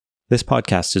This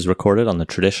podcast is recorded on the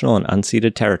traditional and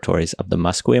unceded territories of the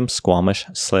Musqueam, Squamish,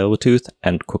 Tsleil-Waututh,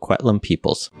 and Coquitlam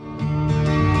peoples.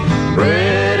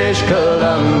 British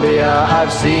Columbia,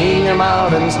 I've seen your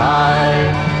mountains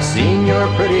high, seen your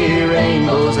pretty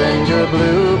rainbows and your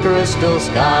blue crystal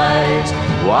skies,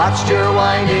 watched your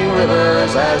winding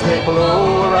rivers as they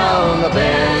flow around the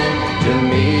bend. To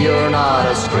me you're not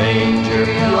a stranger,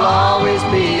 you'll always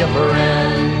be a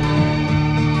friend.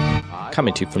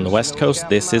 Coming to you from the West Coast,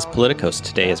 this is Politicos.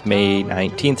 Today is May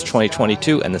 19th,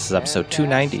 2022, and this is episode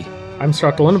 290. I'm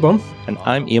Scott Linnebaum. And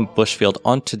I'm Ian Bushfield.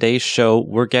 On today's show,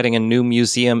 we're getting a new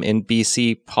museum in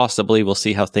BC. Possibly, we'll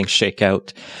see how things shake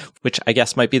out, which I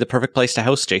guess might be the perfect place to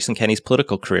host Jason Kenney's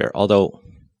political career, although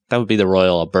that would be the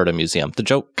Royal Alberta Museum. The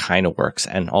joke kind of works,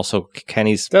 and also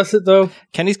Kenney's... Does it, though?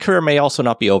 Kenney's career may also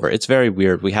not be over. It's very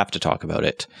weird. We have to talk about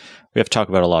it. We have to talk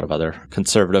about a lot of other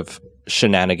conservative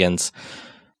shenanigans.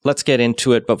 Let's get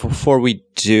into it, but before we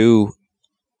do,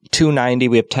 290,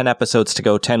 we have 10 episodes to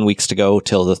go, 10 weeks to go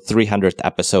till the 300th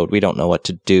episode. We don't know what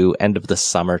to do. End of the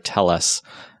summer, tell us.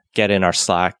 Get in our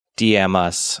Slack, DM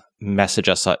us, message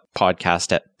us at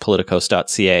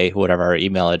podcast@politicos.ca, whatever our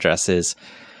email address is.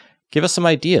 Give us some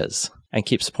ideas and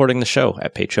keep supporting the show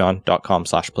at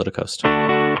patreon.com/politicos.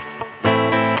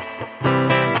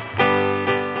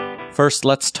 First,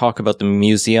 let's talk about the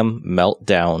museum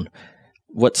meltdown.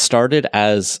 What started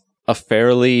as a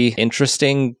fairly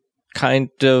interesting kind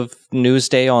of news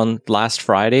day on last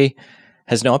Friday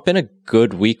has not been a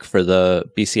good week for the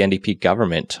BC NDP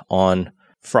government. On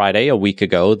Friday, a week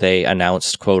ago, they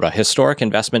announced, quote, a historic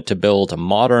investment to build a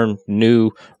modern,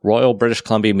 new Royal British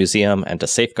Columbia Museum and to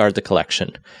safeguard the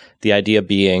collection. The idea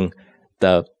being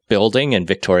the building in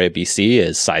Victoria, BC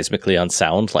is seismically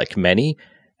unsound like many,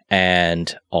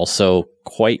 and also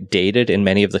quite dated in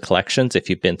many of the collections if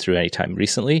you've been through any time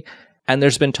recently. And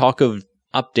there's been talk of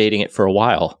updating it for a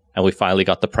while. And we finally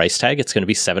got the price tag. It's going to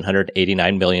be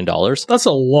 $789 million. That's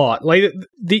a lot.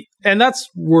 And that's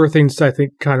where things, I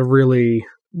think, kind of really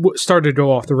started to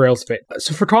go off the rails a bit.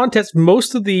 So for context,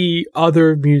 most of the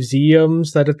other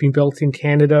museums that have been built in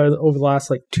Canada over the last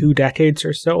 2 decades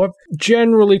or so have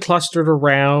generally clustered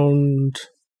around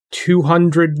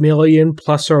 200 million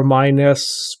plus or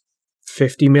minus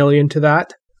 50 million to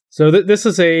that. So this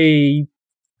is a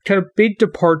kind of big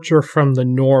departure from the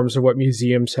norms of what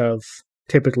museums have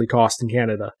typically cost in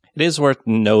Canada. It is worth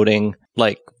noting,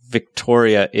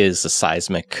 Victoria is a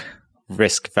seismic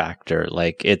risk factor.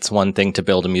 It's one thing to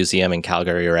build a museum in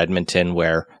Calgary or Edmonton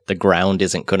where the ground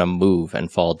isn't going to move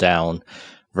and fall down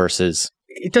versus...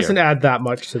 It doesn't add that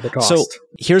much to the cost. So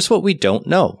here's what we don't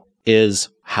know is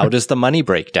how does the money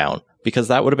break down? Because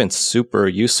that would have been super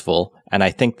useful. And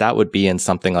I think that would be in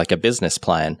something like a business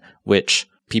plan, which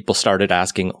people started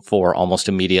asking for almost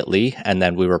immediately. And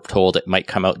then we were told it might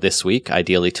come out this week,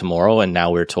 ideally tomorrow. And now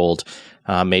we're told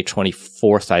May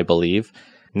 24th, I believe,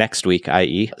 next week,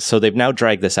 i.e. So they've now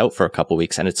dragged this out for a couple of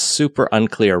weeks. And it's super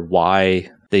unclear why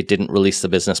they didn't release the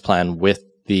business plan with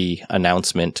the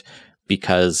announcement,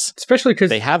 because especially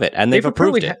because they have it and they've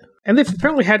approved it. And they've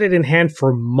apparently had it in hand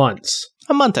for months.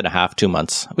 A month and a half, 2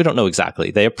 months. We don't know exactly.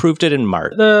 They approved it in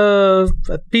March. The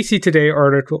BC Today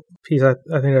article piece, I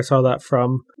think I saw that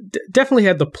from, definitely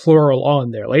had the plural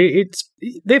on there.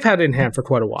 They've had it in hand for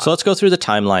quite a while. So let's go through the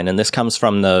timeline. And this comes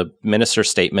from the minister's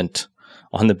statement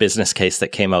on the business case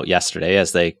that came out yesterday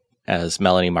as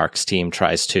Melanie Mark's team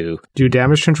tries to do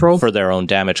damage control for their own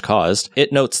damage caused.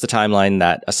 It notes the timeline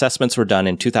that assessments were done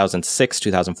in 2006,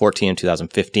 2014, and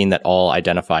 2015 that all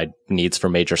identified needs for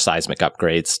major seismic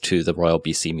upgrades to the Royal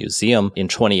BC Museum. In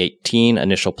 2018,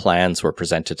 initial plans were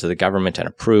presented to the government and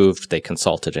approved. They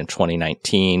consulted in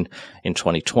 2019. In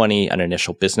 2020, an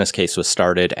initial business case was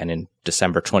started, and in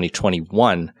December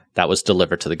 2021, that was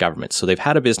delivered to the government. So they've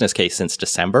had a business case since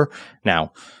December.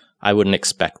 Now, I wouldn't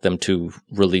expect them to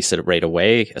release it right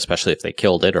away, especially if they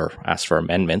killed it or asked for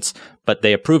amendments. But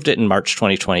they approved it in March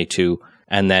 2022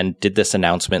 and then did this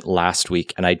announcement last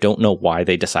week. And I don't know why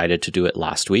they decided to do it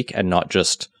last week and not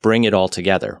just bring it all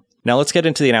together. Now, let's get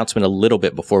into the announcement a little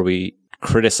bit before we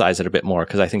criticize it a bit more,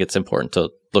 because I think it's important to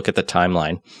look at the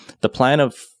timeline. The plan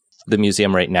of the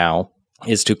museum right now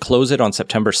is to close it on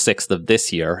September 6th of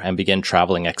this year and begin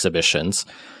traveling exhibitions.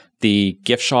 The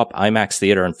gift shop, IMAX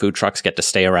Theater, and food trucks get to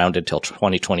stay around until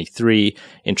 2023.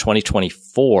 In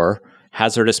 2024,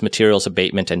 hazardous materials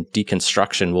abatement and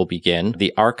deconstruction will begin.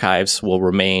 The archives will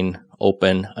remain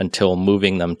open until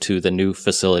moving them to the new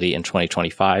facility in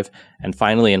 2025. And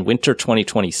finally, in winter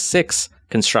 2026,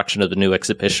 construction of the new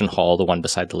exhibition hall, the one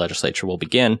beside the legislature, will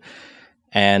begin.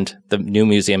 And the new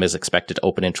museum is expected to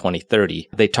open in 2030.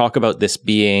 They talk about this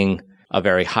being a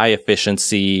very high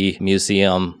efficiency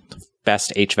museum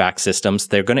best HVAC systems.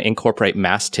 They're going to incorporate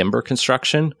mass timber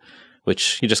construction,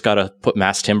 which you just got to put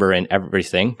mass timber in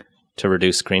everything to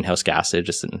reduce greenhouse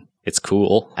gases, and it's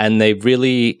cool. And they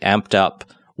really amped up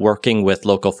working with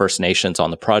local First Nations on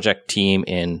the project team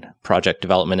in project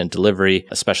development and delivery,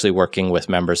 especially working with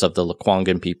members of the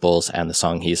Lekwungen peoples and the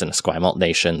Songhees and Esquimalt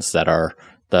nations that are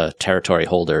the territory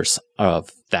holders of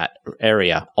that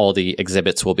area. All the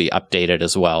exhibits will be updated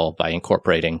as well by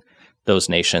incorporating those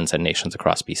nations and nations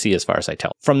across BC, as far as I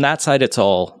tell. From that side, it's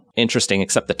all interesting,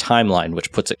 except the timeline,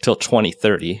 which puts it till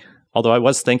 2030. Although I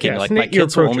was thinking, my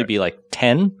kids will only be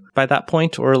 10 by that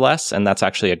point or less, and that's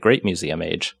actually a great museum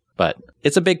age. But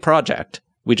it's a big project.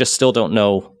 We just still don't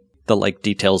know the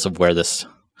details of where this...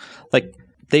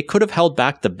 they could have held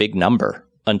back the big number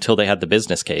until they had the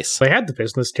business case. They had the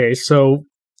business case, so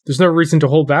there's no reason to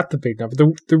hold back the big number.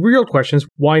 The real question is,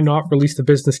 why not release the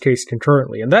business case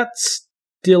concurrently? And that's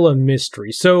still a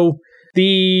mystery. So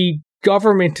the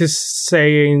government is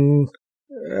saying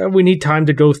we need time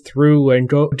to go through and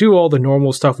go do all the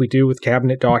normal stuff we do with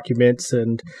cabinet documents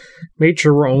and make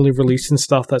sure we're only releasing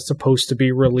stuff that's supposed to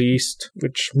be released,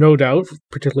 which no doubt,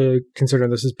 particularly considering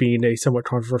this as being a somewhat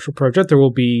controversial project, there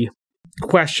will be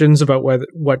questions about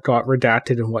what got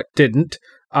redacted and what didn't.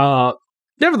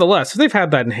 Nevertheless, if they've had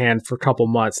that in hand for a couple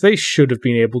months, they should have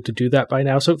been able to do that by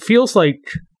now. So it feels like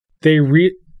they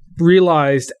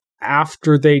realized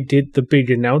after they did the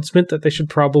big announcement that they should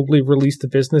probably release the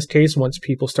business case once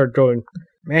people start going,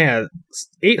 man,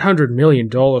 $800 million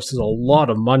is a lot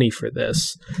of money for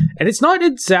this. And it's not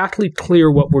exactly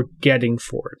clear what we're getting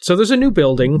for it. So there's a new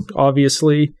building,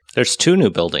 obviously. There's 2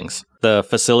 new buildings. The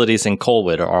facilities in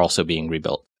Colwood are also being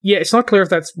rebuilt. Yeah, it's not clear if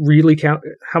that's really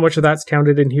how much of that's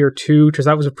counted in here too, because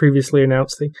that was a previously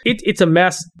announced thing. It's a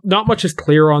mess. Not much is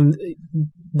clear on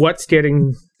what's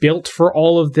getting built for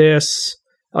all of this.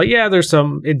 Yeah, there's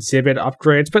some exhibit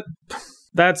upgrades, but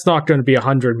that's not going to be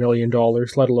 $100 million,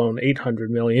 let alone $800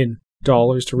 million to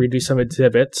redo some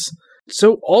exhibits.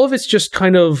 So all of it's just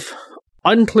kind of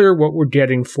unclear what we're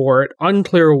getting for it,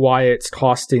 unclear why it's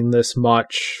costing this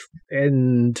much,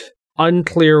 and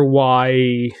unclear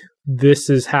why this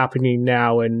is happening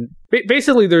now. And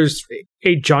basically there's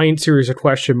a giant series of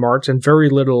question marks and very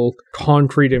little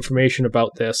concrete information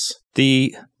about this.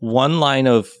 The one line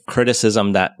of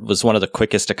criticism that was one of the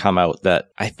quickest to come out that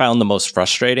I found the most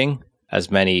frustrating, as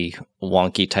many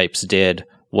wonky types did,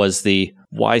 was the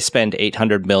why spend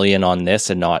 $800 million on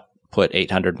this and not put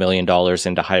 $800 million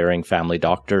into hiring family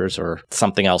doctors or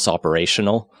something else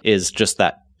operational, is just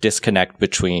that disconnect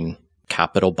between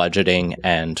capital budgeting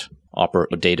and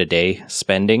day-to-day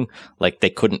spending.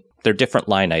 They're different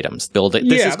line items.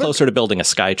 This is closer to building a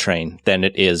SkyTrain than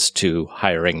it is to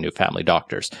hiring new family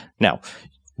doctors. Now,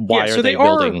 why are they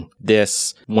building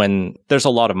this when there's a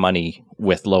lot of money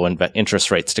with low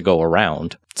interest rates to go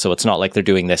around? So it's not like they're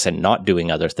doing this and not doing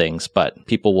other things, but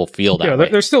people will feel that way.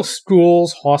 There's still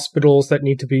schools, hospitals that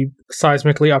need to be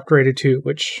seismically upgraded too,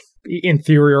 which in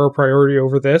theory are a priority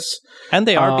over this. And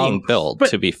they are being built,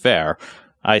 to be fair.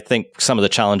 I think some of the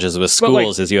challenges with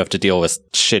schools is you have to deal with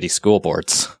shitty school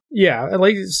boards. Yeah,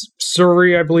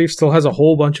 Surrey, I believe, still has a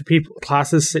whole bunch of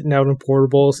classes sitting out in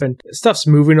portables, and stuff's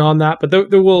moving on that, but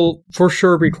there will for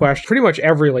sure be questions. Pretty much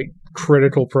every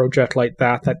critical project like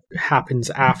that happens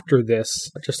after this,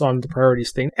 just on the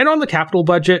priorities thing. And on the capital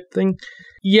budget thing,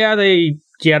 yeah, they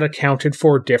get accounted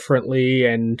for differently,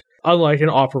 and unlike an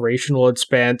operational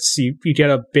expense, you get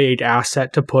a big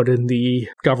asset to put in the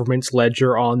government's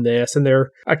ledger on this, and they're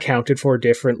accounted for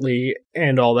differently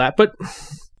and all that. But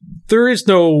there is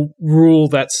no rule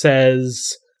that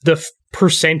says the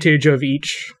percentage of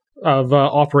each of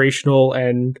operational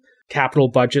and capital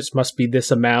budgets must be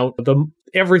this amount.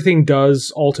 Everything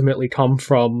does ultimately come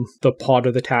from the pot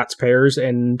of the taxpayers,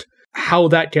 and how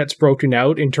that gets broken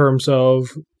out in terms of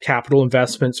capital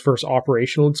investments versus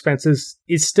operational expenses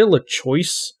is still a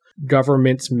choice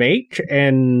governments make,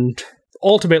 and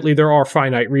ultimately there are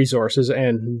finite resources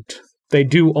and they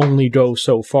do only go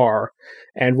so far.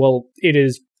 And while it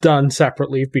is done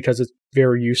separately because it's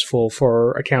very useful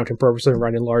for accounting purposes and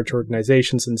running large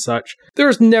organizations and such,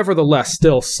 there's nevertheless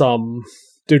still some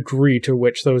degree to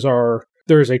which there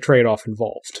is a trade-off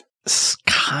involved.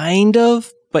 Kind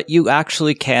of. But you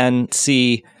actually can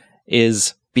see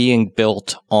is being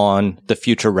built on the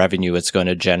future revenue it's going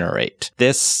to generate.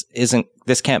 This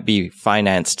can't be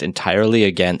financed entirely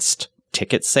against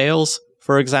ticket sales,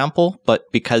 for example,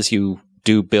 but because you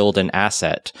do build an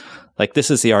asset.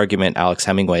 This is the argument Alex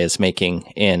Hemingway is making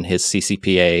in his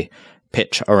CCPA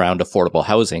pitch around affordable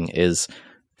housing, is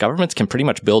governments can pretty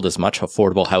much build as much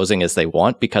affordable housing as they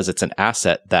want because it's an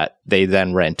asset that they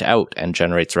then rent out and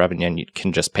generates revenue and you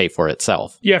can just pay for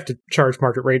itself. You have to charge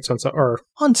market rates on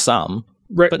some,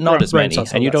 but not as many.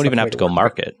 And you don't even have to go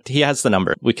market. He has the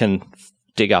number. We can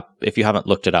dig up, if you haven't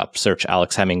looked it up, search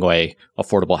Alex Hemingway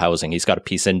affordable housing. He's got a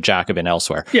piece in Jacobin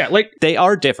elsewhere. Yeah, like they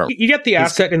are different. You get the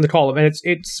asset in the column, and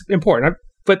it's important,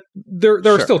 but there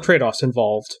are still trade-offs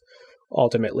involved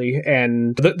ultimately,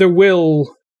 and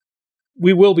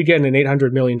we will be getting an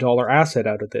 $800 million asset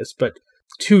out of this, but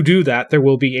to do that, there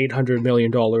will be $800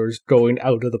 million going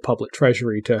out of the public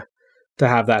treasury to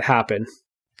have that happen.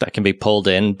 That can be pulled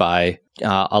in by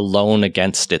a loan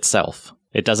against itself.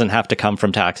 It doesn't have to come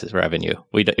from taxes revenue.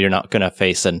 You're not going to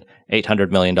face an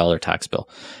 $800 million tax bill.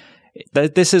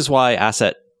 This is why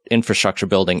asset infrastructure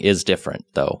building is different,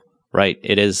 though, right?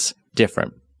 It is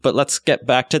different. But let's get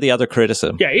back to the other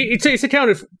criticism. Yeah, it's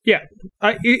accounted for. Yeah,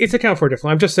 it's accounted for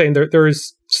differently. I'm just saying there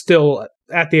is still,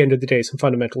 at the end of the day, some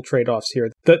fundamental trade-offs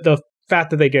here. The fact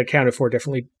that they get accounted for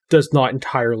differently does not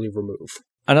entirely remove.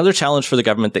 Another challenge for the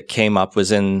government that came up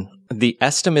was in the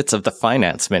estimates of the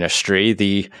finance ministry,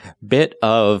 the bit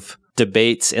of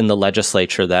debates in the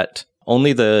legislature that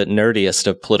only the nerdiest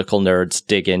of political nerds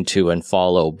dig into and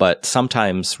follow, but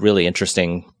sometimes really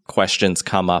interesting questions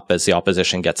come up as the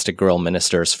opposition gets to grill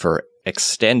ministers for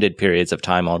extended periods of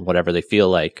time on whatever they feel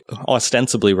like,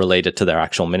 ostensibly related to their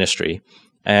actual ministry.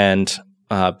 And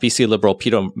BC Liberal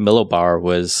Peter Milobar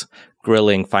was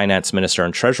grilling Finance Minister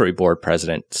and Treasury Board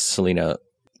President Selina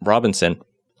Robinson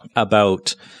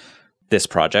about this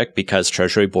project because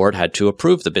Treasury Board had to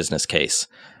approve the business case.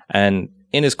 And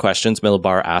in his questions,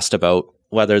 Milobar asked about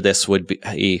whether this would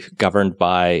be governed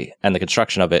by, and the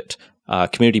construction of it,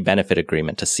 Community Benefit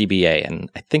Agreement, to CBA.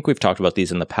 And I think we've talked about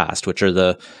these in the past, which are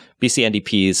the BC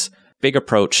NDP's big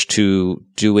approach to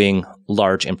doing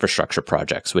large infrastructure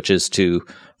projects, which is to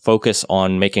focus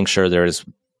on making sure there's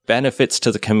benefits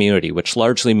to the community, which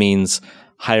largely means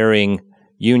hiring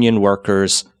union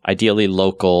workers, ideally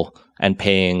local, and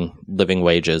paying living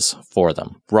wages for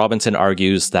them. Robinson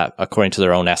argues that, according to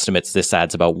their own estimates, this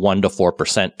adds about 1% to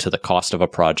 4% to the cost of a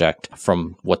project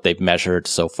from what they've measured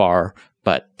so far.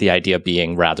 But the idea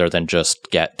being, rather than just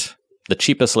get the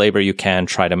cheapest labor you can,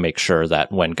 try to make sure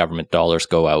that when government dollars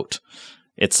go out,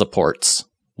 it supports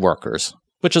workers,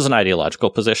 which is an ideological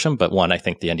position, but one I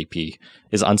think the NDP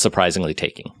is unsurprisingly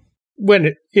taking.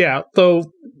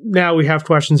 Though now we have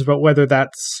questions about whether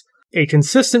that's a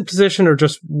consistent position or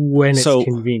just when it's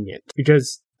convenient,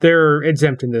 because they're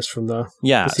exempting this from the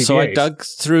CBAs. So I dug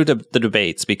through the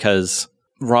debates because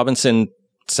Robinson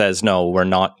says, no,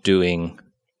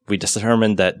 we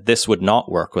determined that this would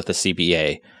not work with the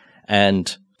CBA.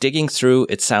 And digging through,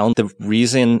 the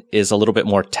reason is a little bit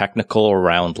more technical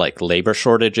around like labor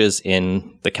shortages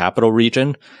in the capital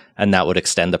region, and that would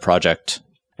extend the project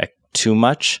too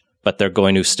much. But they're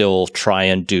going to still try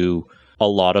and do a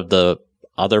lot of the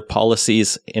other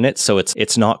policies in it. So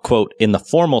it's not, quote, in the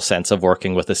formal sense of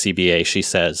working with the CBA, she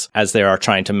says, as they are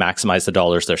trying to maximize the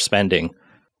dollars they're spending,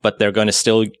 but they're going to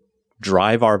still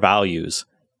drive our values,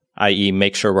 i.e.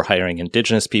 make sure we're hiring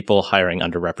Indigenous people, hiring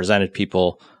underrepresented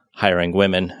people, hiring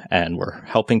women, and we're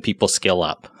helping people skill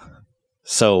up.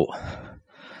 So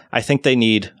I think they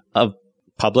need a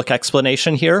public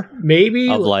explanation here.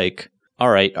 Maybe. Of like, all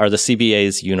right, are the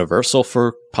CBAs universal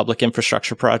for public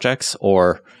infrastructure projects?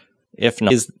 Or if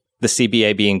not, is the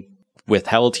CBA being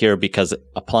withheld here because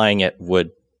applying it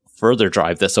would further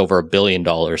drive this over $1 billion,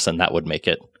 and that would make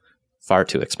it far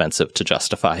too expensive to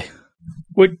justify?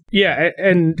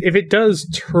 And if it does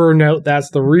turn out that's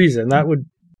the reason, that would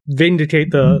vindicate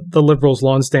the Liberals'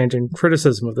 long-standing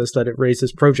criticism of this, that it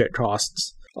raises project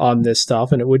costs on this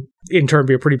stuff, and it would in turn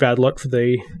be a pretty bad look for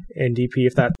the NDP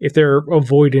if they're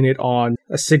avoiding it on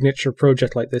a signature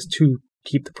project like this to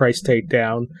keep the price tag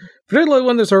down, particularly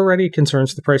when there's already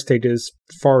concerns the price tag is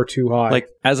far too high. Like,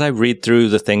 as I read through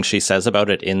the things she says about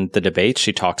it in the debate,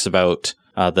 she talks about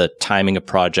the timing of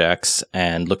projects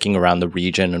and looking around the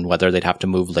region and whether they'd have to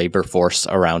move labor force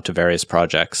around to various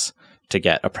projects to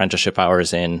get apprenticeship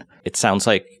hours in. It sounds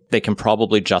like they can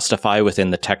probably justify within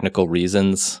the technical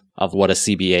reasons of what a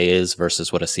CBA is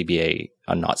versus what a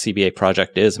not CBA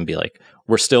project is, and be like,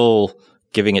 we're still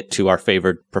giving it to our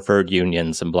preferred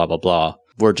unions and blah, blah, blah.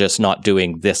 We're just not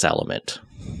doing this element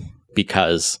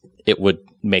because it would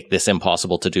make this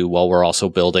impossible to do while we're also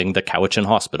building the Cowichan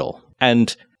Hospital.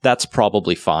 And that's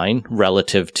probably fine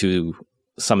relative to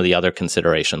some of the other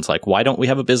considerations, like why don't we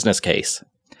have a business case?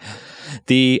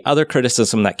 The other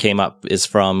criticism that came up is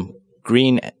from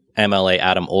Green MLA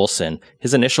Adam Olsen.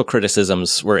 His initial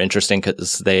criticisms were interesting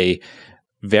because they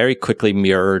very quickly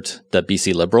mirrored the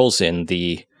BC Liberals in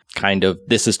the kind of,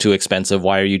 this is too expensive.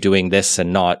 Why are you doing this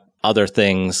and not other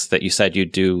things that you said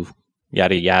you'd do,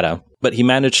 yada, yada. But he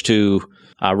managed to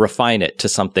refine it to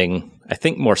something, I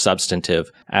think, more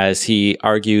substantive, as he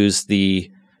argues the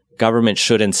government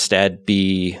should instead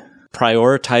be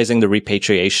prioritizing the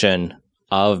repatriation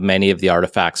of many of the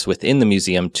artifacts within the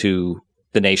museum to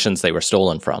the nations they were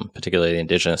stolen from, particularly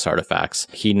indigenous artifacts.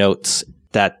 He notes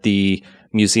that the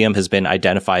museum has been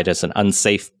identified as an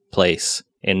unsafe place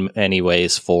in many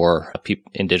ways for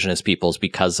indigenous peoples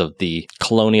because of the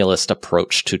colonialist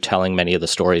approach to telling many of the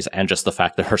stories and just the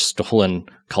fact that there are stolen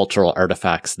cultural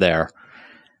artifacts there.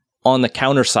 On the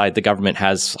counter side, the government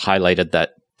has highlighted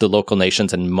that the local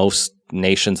nations and most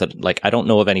nations that, I don't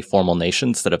know of any formal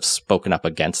nations that have spoken up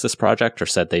against this project or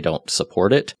said they don't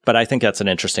support it. But I think that's an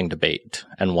interesting debate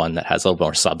and one that has a little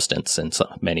more substance in so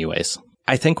many ways.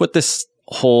 I think what this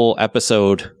whole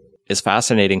episode is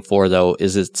fascinating for, though,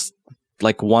 is it's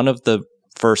one of the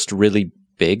first really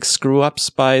big screw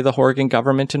ups by the Horrigan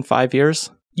government in 5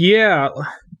 years. Yeah.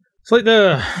 It's like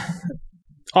the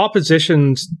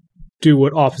oppositions do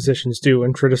what oppositions do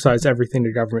and criticize everything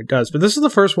the government does. But this is the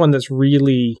first one that's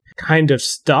really kind of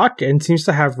stuck and seems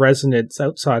to have resonance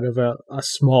outside of a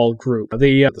small group.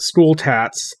 The school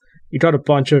tats, you got a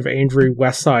bunch of angry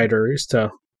West Siders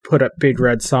to put up big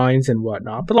red signs and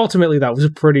whatnot. But ultimately, that was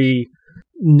a pretty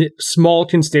small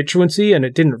constituency, and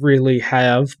it didn't really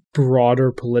have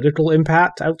broader political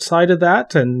impact outside of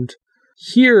that. And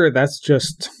here, that's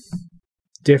just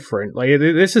different.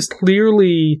 This is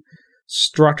clearly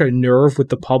struck a nerve with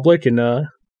the public in a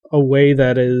way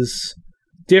that is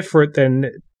different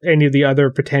than any of the other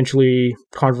potentially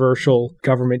controversial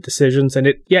government decisions. And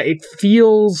it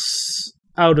feels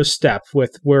out of step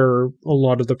with where a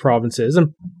lot of the province is.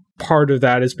 And part of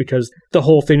that is because the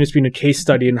whole thing has been a case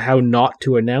study in how not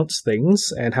to announce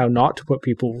things and how not to put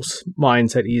people's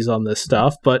minds at ease on this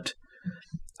stuff. But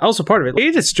also part of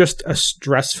it is just a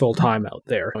stressful time out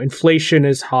there. Inflation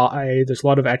is high. There's a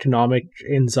lot of economic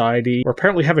anxiety. We're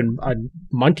apparently having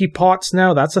monkeypox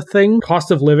now. That's a thing. Cost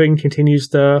of living continues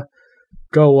to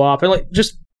go up. And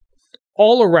just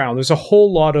all around, there's a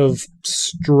whole lot of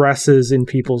stresses in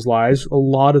people's lives. A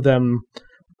lot of them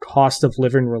cost of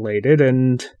living related.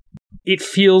 And it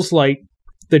feels like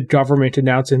the government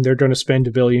announcing they're going to spend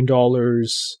 $1 billion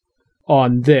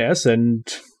on this, and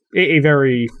a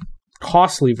very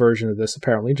costly version of this,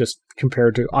 apparently, just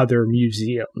compared to other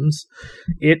museums.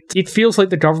 It feels like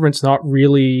the government's not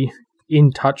really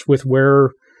in touch with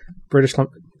where British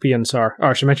Columbians are. Oh,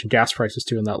 I should mention gas prices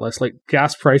too in that list.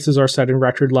 Gas prices are setting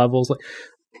record levels.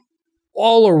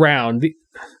 All around,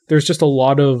 there's just a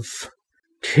lot of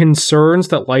concerns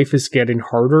that life is getting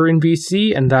harder in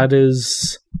BC, and that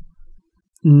is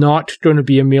not going to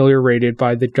be ameliorated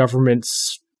by the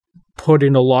government's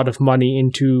putting a lot of money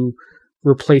into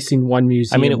replacing one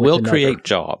museum. It will create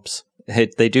jobs.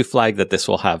 They do flag that this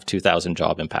will have 2,000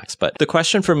 job impacts. But the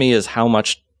question for me is, how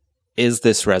much is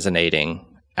this resonating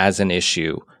as an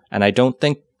issue? And I don't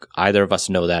think either of us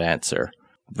know that answer.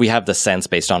 We have the sense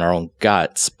based on our own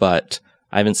guts, but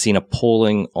I haven't seen a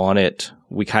polling on it.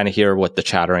 We kind of hear what the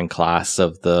chattering class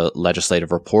of the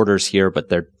legislative reporters hear, but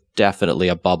they're definitely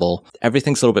a bubble.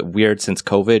 Everything's a little bit weird since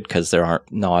COVID because there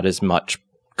aren't not as much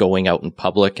going out in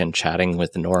public and chatting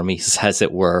with normies, as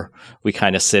it were. We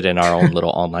kind of sit in our own little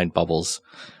online bubbles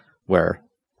where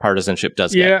partisanship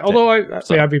does get... Yeah, although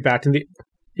I've been back in the...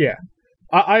 Yeah.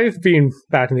 I've been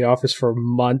back in the office for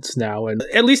months now, and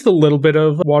at least a little bit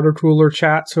of water cooler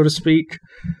chat, so to speak.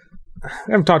 I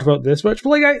haven't talked about this much,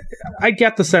 but I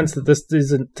get the sense that this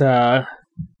isn't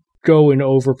going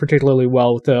over particularly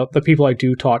well with the people I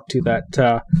do talk to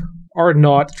that are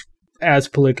not as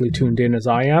politically tuned in as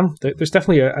I am. There's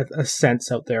definitely a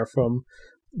sense out there from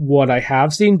what I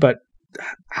have seen, but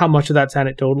how much of that's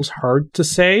anecdotal is hard to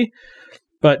say.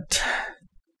 But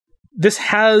this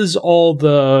has all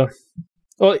the...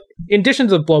 Well, in addition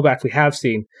to the blowback we have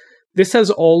seen, this has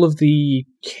all of the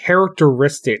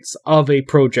characteristics of a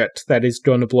project that is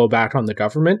going to blow back on the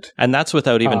government. And that's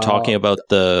without even talking about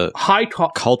the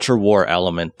culture war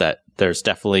element, that there's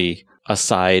definitely a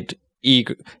side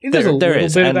eager. There's a little bit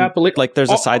of that, but there's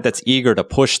a side that's eager to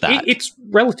push that. It's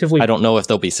relatively... I don't know if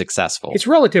they'll be successful. It's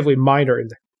relatively minor in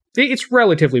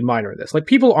this.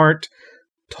 People aren't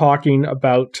talking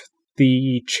about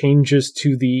the changes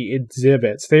to the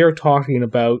exhibits. They are talking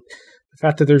about the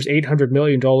fact that there's $800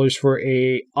 million for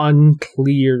a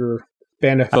unclear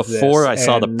benefit. Before I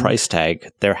saw the price tag,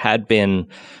 there had been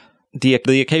the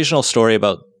occasional story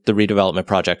about the redevelopment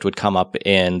project would come up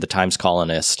in the Times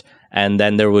Colonist, and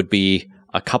then there would be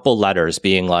a couple letters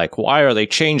being like, why are they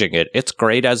changing it? It's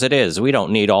great as it is. We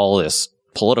don't need all this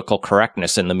political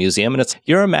correctness in the museum. And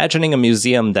you're imagining a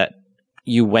museum that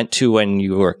you went to when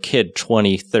you were a kid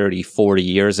 20, 30, 40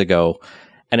 years ago,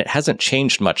 and it hasn't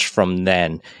changed much from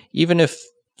then. Even if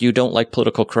you don't like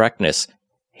political correctness,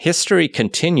 history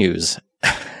continues,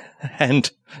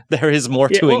 and there is more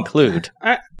to include.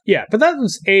 But that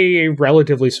was a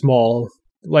relatively small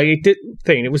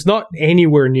thing. It was not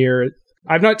anywhere near.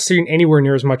 I've not seen anywhere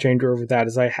near as much anger over that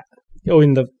as I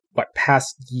in the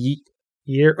past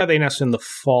year. They announced in the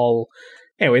fall.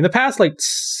 Anyway, in the past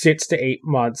 6 to 8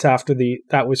 months after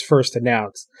that was first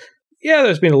announced,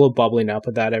 there's been a little bubbling up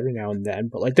of that every now and then,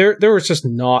 but there was just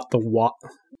not the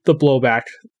blowback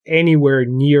anywhere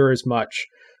near as much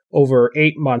over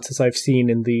 8 months as I've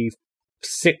seen in the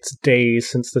 6 days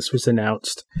since this was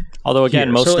announced. Although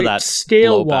again, most of that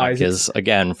blowback is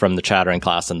again from the chattering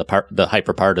class and the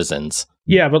hyper partisans.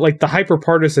 Yeah, but the hyper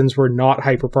partisans were not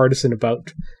hyper partisan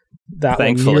about that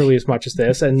one nearly as much as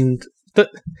this, and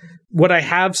what I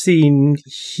have seen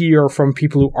here from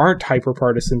people who aren't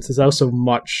hyper-partisans is also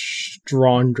much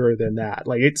stronger than that.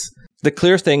 It's the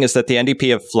clear thing is that the NDP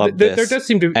have flubbed this, there does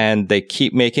seem to, and they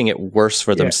keep making it worse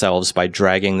for themselves by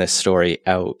dragging this story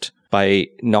out, by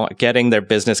not getting their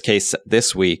business case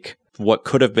this week. What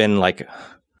could have been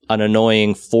an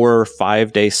annoying 4 or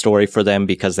 5 day story for them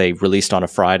because they released on a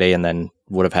Friday and then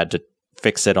would have had to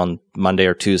fix it on Monday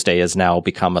or Tuesday has now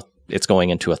become it's going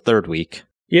into a third week.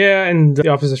 Yeah, and the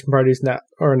opposition parties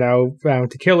are now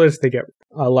bound to kill it if they get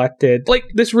elected.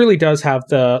 This really does have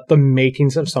the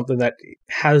makings of something that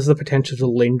has the potential to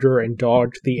linger and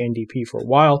dodge the NDP for a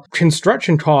while.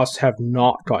 Construction costs have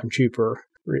not gotten cheaper.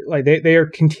 They are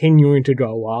continuing to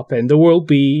go up, and there will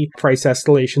be price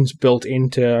escalations built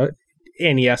into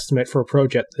any estimate for a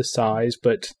project this size,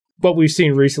 but what we've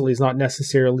seen recently is not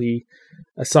necessarily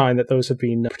a sign that those have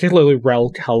been particularly well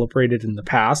calibrated in the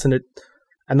past, and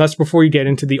that's before you get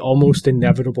into the almost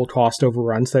inevitable cost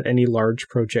overruns that any large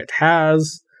project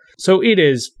has. So it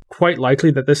is quite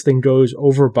likely that this thing goes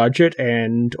over budget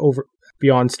and over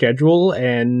beyond schedule,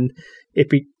 and it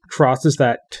crosses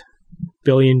that $1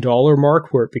 billion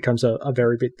mark where it becomes a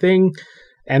very big thing.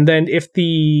 And then if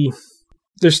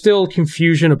there's still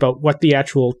confusion about what the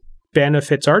actual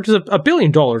benefits are, because $1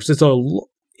 billion is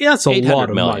that's a lot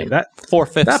of money.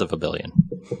 4/5 of $1 billion.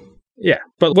 Yeah,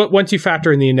 but once you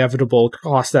factor in the inevitable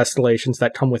cost escalations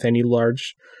that come with any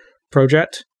large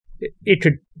project, it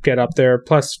could get up there.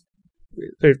 Plus,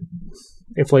 the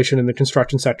inflation in the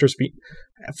construction sector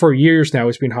for years now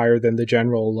has been higher than the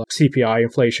general CPI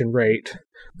inflation rate.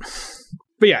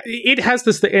 But yeah, it has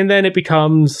this thing, and then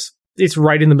it's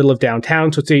right in the middle of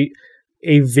downtown, so it's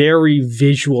a very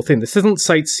visual thing. This isn't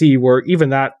Site C, where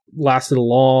even that lasted a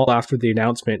long after the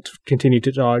announcement, continued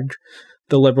to dodge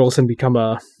the Liberals and become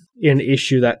an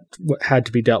issue that had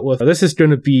to be dealt with. This is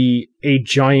going to be a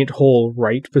giant hole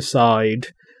right beside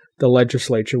the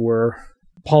legislature where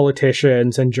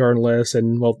politicians and journalists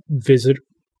and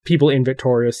people in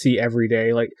Victoria see every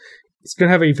day. It's going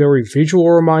to have a very visual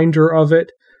reminder of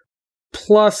it.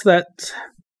 Plus that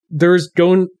there's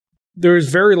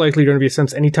very likely going to be a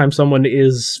sense anytime someone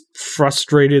is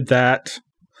frustrated that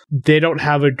they don't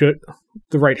have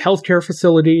the right healthcare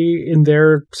facility in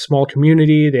their small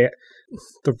community,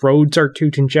 the roads are too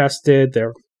congested,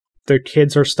 their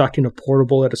kids are stuck in a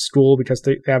portable at a school because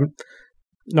they haven't,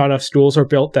 not enough schools are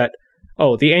built, that,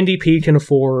 the NDP can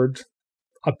afford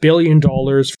 $1 billion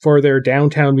for their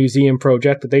downtown museum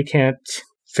project, but they can't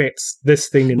fix this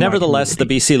thing in Nevertheless, the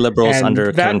BC Liberals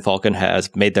under Kevin Falcon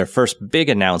has made their first big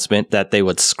announcement that they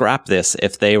would scrap this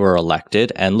if they were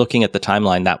elected. And looking at the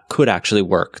timeline, that could actually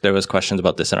work. There was questions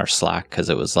about this in our Slack because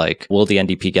it was will the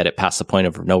NDP get it past the point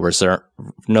of no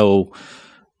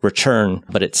return?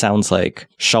 But it sounds like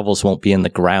shovels won't be in the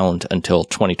ground until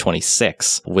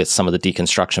 2026 with some of the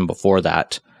deconstruction before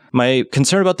that. My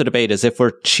concern about the debate is if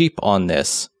we're cheap on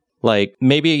this,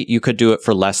 maybe you could do it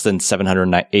for less than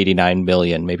 $789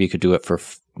 million. Maybe you could do it for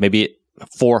maybe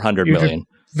 $400 million.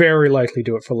 Very likely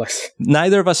do it for less.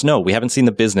 Neither of us know. We haven't seen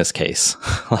the business case.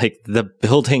 The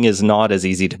building is not as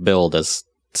easy to build as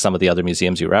some of the other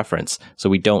museums you reference. So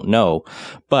we don't know.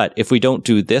 But if we don't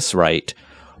do this right,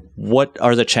 what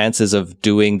are the chances of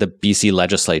doing the BC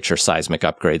legislature seismic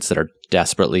upgrades that are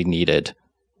desperately needed,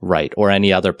 right? Or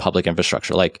any other public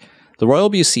infrastructure? The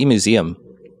Royal BC Museum,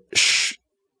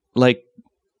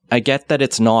 I get that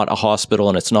it's not a hospital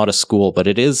and it's not a school, but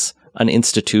it is an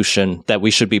institution that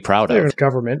we should be proud of.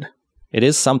 Government. It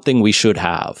is something we should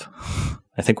have.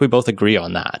 I think we both agree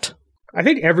on that. I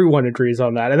think everyone agrees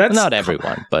on that. And that's not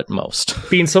everyone, but most.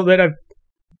 Being something that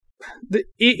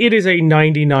it is a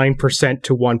 99%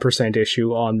 to 1%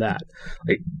 issue on that.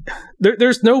 Like,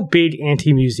 there's no big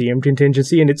anti-museum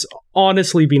contingency, and it's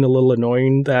honestly been a little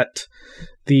annoying that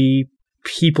the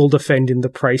people defending the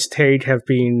price tag have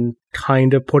been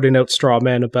kind of putting out straw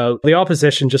men about the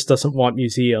opposition just doesn't want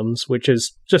museums, which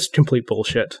is just complete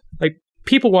bullshit. Like,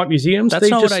 people want museums. That's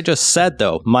not what I just said,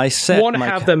 though. Want to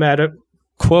have them at it.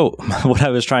 Quote, what I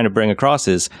was trying to bring across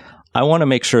is, I want to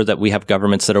make sure that we have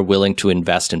governments that are willing to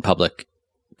invest in public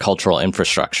cultural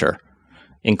infrastructure,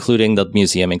 including the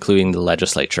museum, including the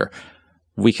legislature.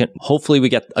 Hopefully we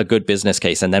get a good business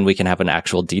case, and then we can have an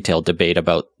actual detailed debate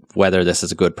about whether this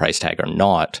is a good price tag or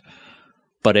not.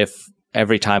 But if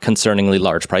every time concerningly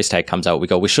large price tag comes out, we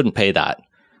go, we shouldn't pay that,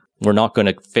 we're not going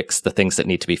to fix the things that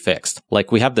need to be fixed.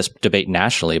 Like, we have this debate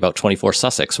nationally about 24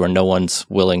 Sussex, where no one's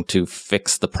willing to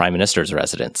fix the Prime Minister's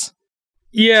residence.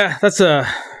 Yeah, that's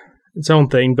its own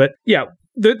thing. But yeah,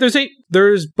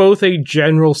 there's both a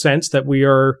general sense that we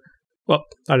are, well,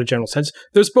 not a general sense.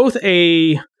 There's both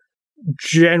a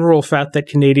general fact that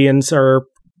Canadians are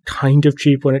kind of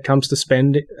cheap when it comes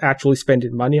to actually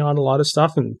spending money on a lot of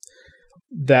stuff. And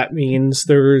that means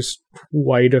there's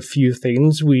quite a few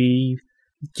things we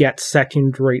get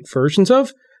second-rate versions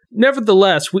of.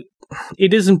 Nevertheless,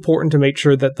 it is important to make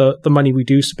sure that the money we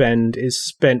do spend is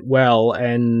spent well,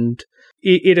 and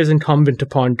it is incumbent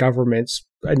upon governments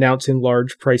announcing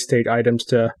large price tag items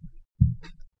to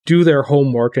do their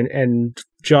homework and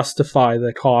justify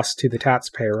the cost to the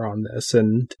taxpayer on this.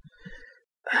 And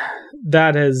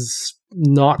that has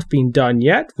not been done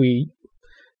yet.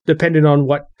 Depending on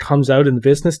what comes out in the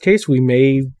business case, we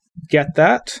may get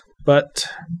that, but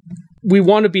we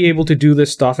want to be able to do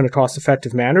this stuff in a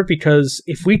cost-effective manner, because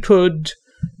if we could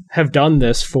have done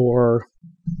this for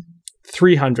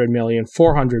 $300 million,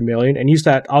 $400 million, and use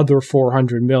that other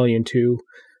 $400 million to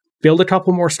build a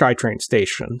couple more SkyTrain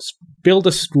stations, build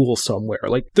a school somewhere,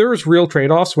 like, there's real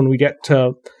trade-offs when we get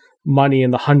to money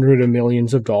in the hundreds of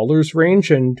millions of dollars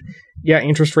range. And yeah,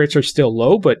 interest rates are still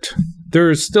low, but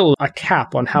there's still a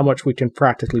cap on how much we can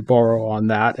practically borrow on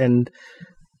that. And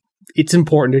it's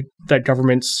important that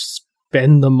governments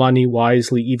spend the money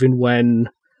wisely, even when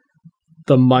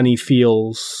the money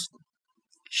feels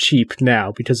cheap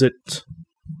now, because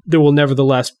there will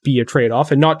nevertheless be a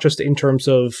trade-off, and not just in terms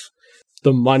of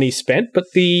the money spent, but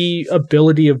the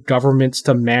ability of governments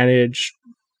to manage,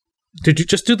 to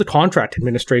do the contract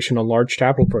administration on large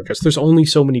capital projects. There's only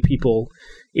so many people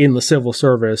in the civil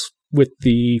service with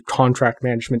the contract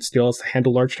management skills to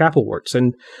handle large capital works,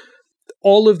 and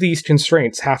all of these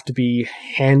constraints have to be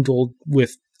handled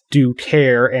with due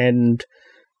care, and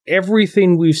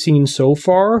everything we've seen so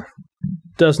far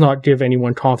does not give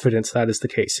anyone confidence that is the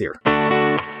case here.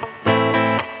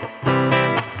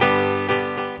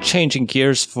 Changing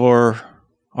gears for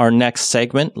our next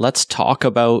segment, let's talk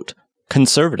about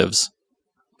Conservatives,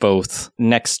 both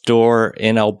next door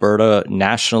in Alberta,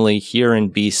 nationally here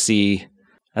in BC,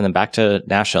 and then back to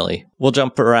nationally. We'll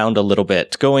jump around a little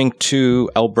bit. Going to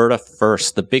Alberta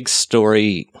first, the big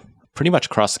story pretty much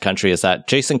across the country is that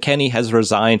Jason Kenney has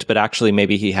resigned, but actually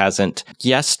maybe he hasn't.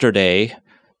 Yesterday,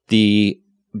 the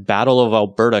Battle of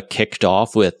Alberta kicked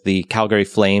off with the Calgary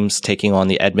Flames taking on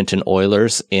the Edmonton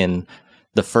Oilers in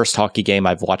the first hockey game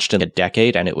I've watched in a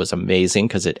decade, and it was amazing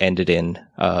because it ended in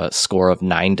a score of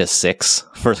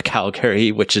 9-6 for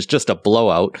Calgary, which is just a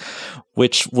blowout,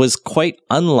 which was quite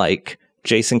unlike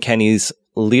Jason Kenney's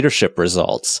leadership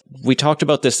results. We talked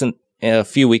about this a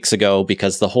few weeks ago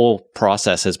because the whole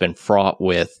process has been fraught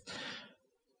with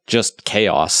just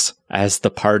chaos as the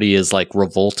party is like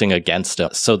revolting against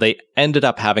it. So they ended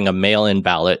up having a mail-in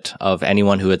ballot of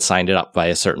anyone who had signed it up by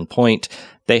a certain point.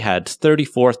 They had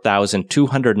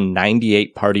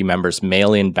 34,298 party members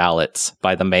mail in ballots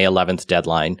by the May 11th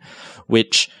deadline,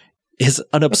 which is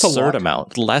an absurd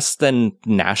amount, less than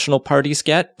national parties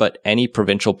get, but any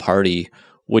provincial party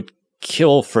would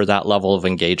kill for that level of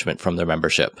engagement from their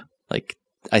membership. Like,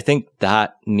 I think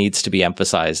that needs to be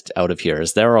emphasized out of here,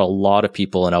 is there are a lot of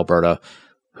people in Alberta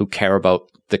who care about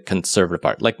the Conservative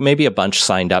Party. Like, maybe a bunch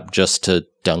signed up just to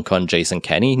dunk on Jason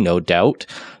Kenney, no doubt,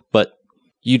 but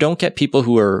you don't get people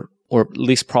who are, or at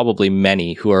least probably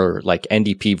many, who are like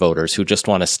NDP voters who just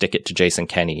want to stick it to Jason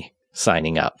Kenney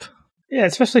signing up. Yeah,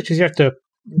 especially because you have to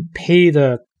pay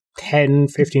the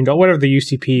 $10, $15, whatever the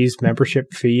UCP's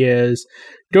membership fee is,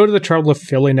 go to the trouble of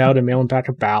filling out and mailing back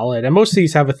a ballot. And most of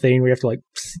these have a thing where you have to like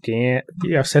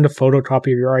send a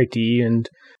photocopy of your ID. And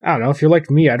I don't know, if you're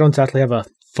like me, I don't exactly have a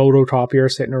photocopier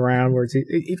sitting around where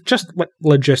it's just what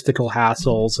logistical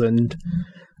hassles. And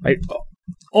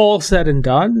all said and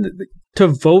done, to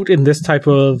vote in this type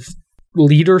of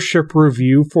leadership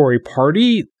review for a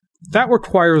party, that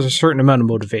requires a certain amount of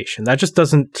motivation. That just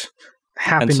doesn't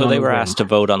happen. And so they were whim. asked to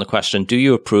vote on the question, do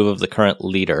you approve of the current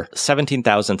leader?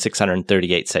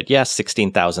 17,638 said yes,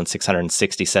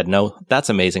 16,660 said no. That's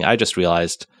amazing. I just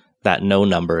realized that no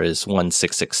number is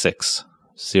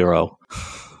 16660,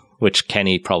 which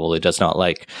Kenney probably does not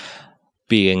like,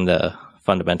 being the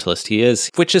fundamentalist he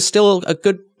is, which is still a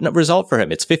good result for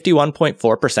him. It's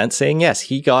 51.4% saying yes.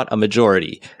 He got a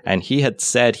majority, and he had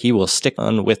said he will stick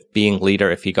on with being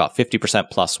leader if he got 50%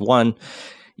 plus one,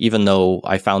 even though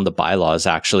I found the bylaws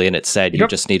actually, and it said you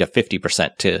just need a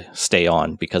 50% to stay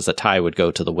on because the tie would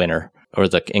go to the winner, or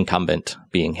the incumbent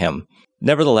being him.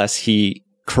 Nevertheless, he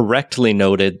correctly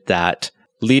noted that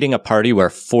leading a party where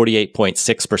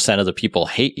 48.6% of the people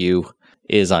hate you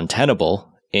is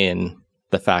untenable in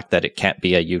the fact that it can't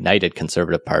be a united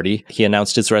Conservative Party. He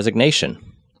announced his resignation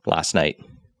last night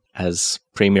as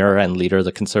Premier and leader of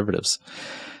the Conservatives.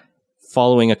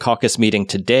 Following a caucus meeting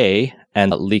today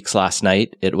and leaks last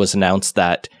night, it was announced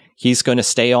that he's going to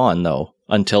stay on, though,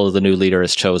 until the new leader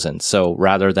is chosen. So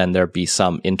rather than there be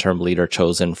some interim leader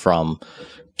chosen from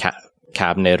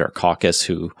cabinet or caucus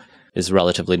who is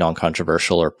relatively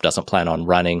non-controversial or doesn't plan on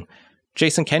running,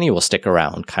 Jason Kenney will stick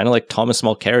around, kind of like Thomas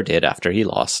Mulcair did after he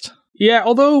lost. Yeah,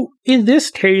 although in this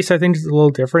case, I think it's a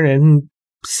little different. And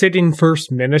sitting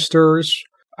first ministers,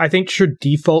 I think, should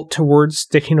default towards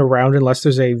sticking around unless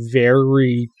there's a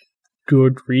very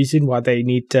good reason why they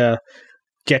need to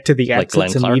get to the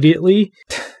exits immediately.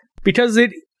 Because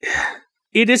it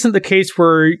isn't the case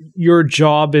where your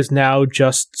job is now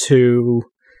just to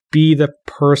be the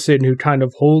person who kind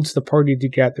of holds the party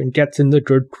together and gets in the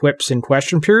good quips in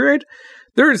question period.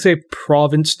 There is a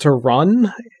province to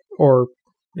run, or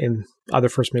in other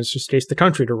First Minister's case, the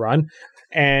country to run.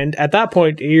 And at that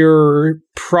point, you're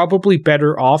probably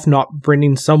better off not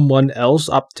bringing someone else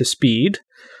up to speed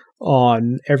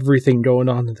on everything going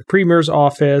on in the Premier's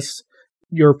office.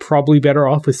 You're probably better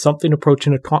off with something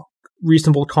approaching a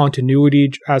reasonable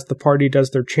continuity as the party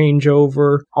does their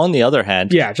changeover. On the other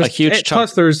hand, just a huge chunk.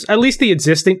 Plus, there's at least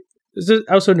there's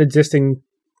also an existing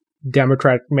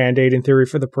Democratic mandate in theory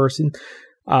for the person.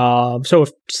 So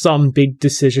if some big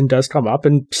decision does come up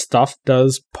and stuff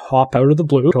does pop out of the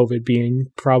blue, COVID being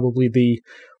probably the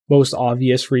most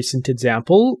obvious recent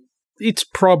example, it's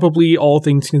probably, all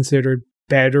things considered,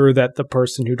 better that the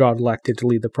person who got elected to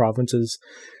lead the province is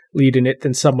leading it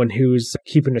than someone who's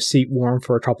keeping a seat warm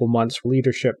for a couple months for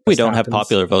leadership. We don't have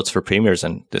popular votes for premiers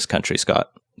in this country, Scott.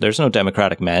 There's no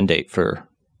democratic mandate for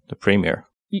the premier.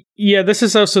 Yeah, this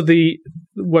is also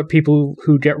what people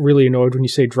who get really annoyed when you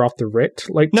say drop the writ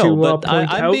like to point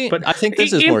out. But I think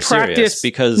this is more serious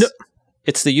because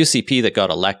it's the UCP that got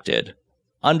elected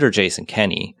under Jason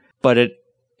Kenney, but it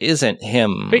isn't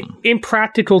him. In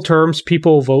practical terms,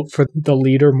 people vote for the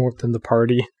leader more than the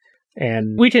party.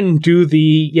 And we can do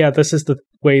this is the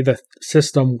way the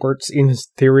system works in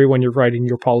theory when you're writing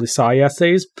your poli-sci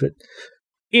essays, but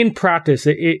in practice,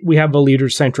 we have a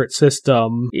leader-centric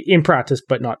system in practice,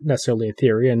 but not necessarily in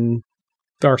theory. And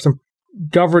there are some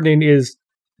governing is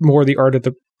more the art of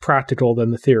the practical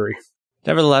than the theory.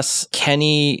 Nevertheless,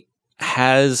 Kenney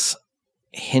has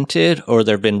hinted, or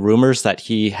there have been rumors that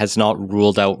he has not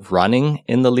ruled out running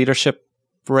in the leadership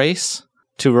race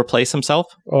to replace himself.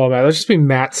 Oh man, that'd just be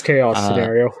Matt's chaos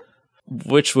scenario.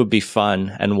 Which would be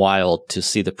fun and wild to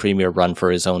see the premier run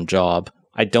for his own job.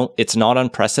 It's not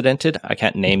unprecedented. I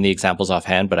can't name the examples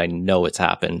offhand, but I know it's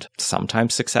happened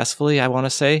sometimes successfully, I want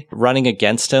to say. Running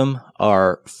against him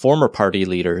are former party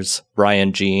leaders,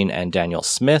 Brian Jean and Daniel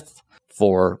Smith.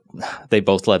 They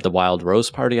both led the Wild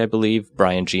Rose Party, I believe.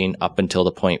 Brian Jean up until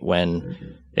the point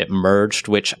when it merged,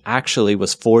 which actually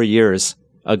was 4 years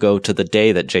ago to the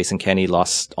day that Jason Kenney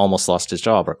almost lost his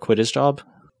job or quit his job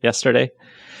yesterday.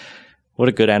 What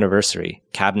a good anniversary.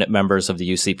 Cabinet members of the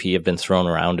UCP have been thrown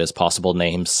around as possible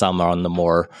names. Some are on the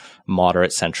more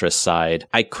moderate centrist side.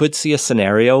 I could see a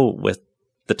scenario with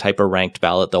the type of ranked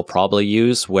ballot they'll probably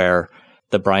use where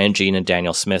the Brian Jean and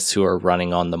Daniel Smiths, who are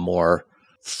running on the more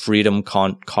Freedom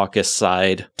Caucus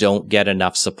side, don't get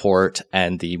enough support,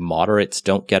 and the moderates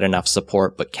don't get enough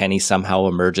support, but Kenney somehow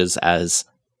emerges as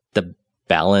the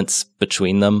balance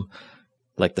between them,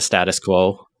 like the status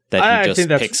quo. That he just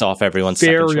picks off everyone's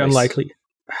second choice. Very unlikely.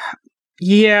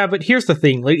 Yeah, but here's the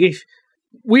thing. Like, if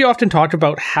we often talk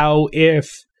about how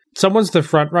if someone's the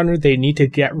front runner, they need to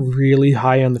get really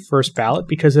high on the first ballot,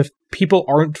 because if people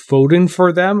aren't voting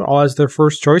for them as their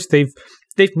first choice, they've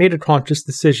made a conscious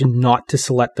decision not to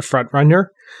select the front runner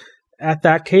at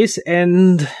that case,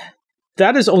 and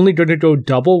that is only going to go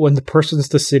double when the person's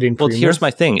the sitting premier. Well, here's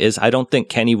my thing: is I don't think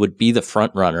Kenney would be the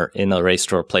front runner in a race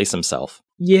to replace himself.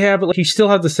 Yeah, but you still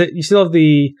have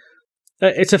the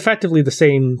it's effectively the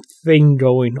same thing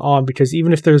going on, because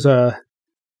even if there's a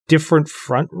different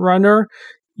front runner,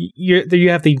 you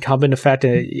have the incumbent effect,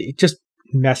 and it just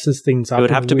messes things up. It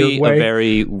would have to be way. A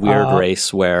very weird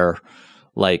race where,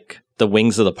 like, the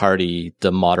wings of the party,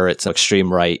 the moderates and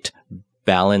extreme right,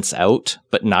 balance out,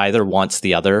 but neither wants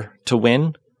the other to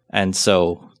win. And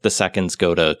so the seconds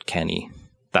go to Kenney.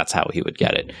 That's how he would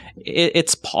get it.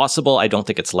 It's possible. I don't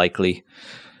think it's likely,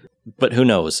 but who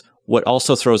knows? What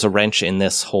also throws a wrench in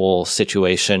this whole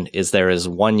situation is there is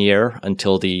 1 year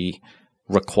until the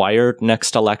required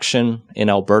next election in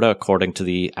Alberta, according to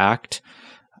the Act.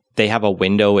 They have a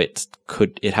window. It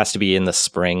has to be in the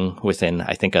spring within,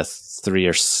 I think, a 3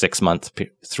 or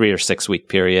 6 week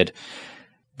period.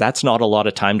 That's not a lot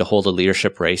of time to hold a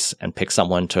leadership race and pick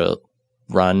someone to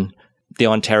run. The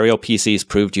Ontario PCs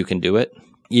proved you can do it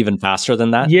even faster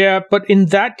than that. Yeah, but in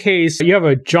that case, you have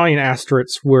a giant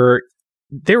asterisk where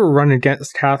they were running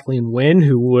against Kathleen Wynne,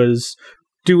 who was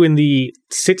doing the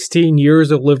 16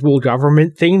 years of Liberal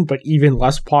government thing, but even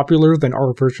less popular than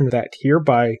our version of that here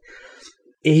by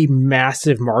a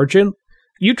massive margin.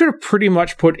 You could have pretty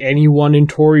much put anyone in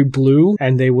Tory blue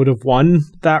and they would have won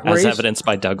that race. As evidenced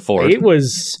by Doug Ford. It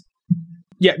was...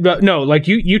 Yeah, no, like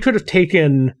you could have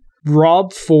taken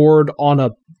Rob Ford on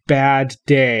a bad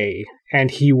day and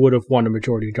he would have won a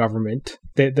majority government.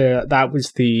 That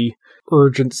was the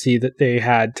urgency that they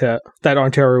had that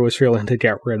Ontario was feeling to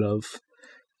get rid of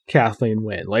Kathleen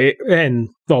Wynne.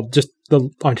 Just the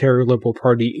Ontario Liberal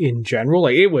Party in general.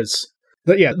 Like, it was...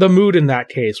 the mood in that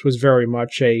case was very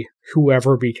much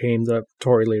whoever became the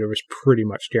Tory leader was pretty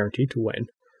much guaranteed to win.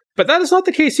 But that is not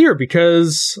the case here,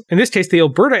 because in this case, the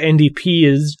Alberta NDP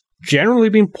is generally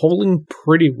been polling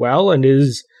pretty well and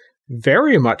is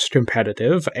very much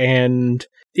competitive. And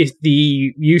if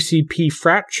the UCP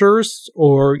fractures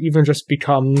or even just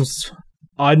becomes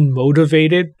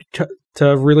unmotivated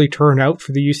to really turn out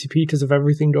for the UCP because of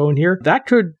everything going here, that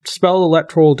could spell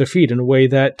electoral defeat in a way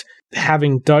that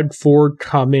having Doug Ford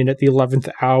come in at the 11th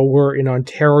hour in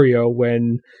Ontario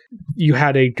when you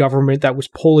had a government that was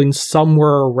polling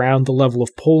somewhere around the level of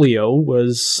polio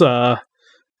was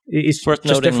it's worth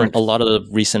just noting. different. A lot of the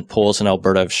recent polls in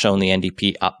Alberta have shown the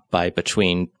NDP up by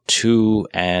between 2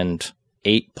 and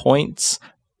 8 points.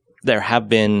 There have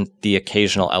been the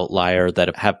occasional outlier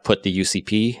that have put the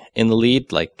UCP in the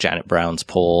lead, like Janet Brown's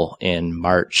poll in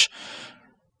March.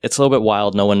 It's a little bit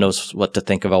wild. No one knows what to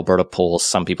think of Alberta polls.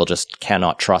 Some people just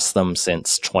cannot trust them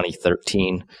since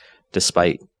 2013,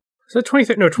 despite... So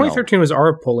 2013 was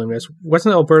our polling.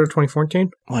 Wasn't it Alberta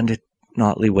 2014? When did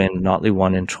Notley win? Notley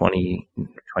won in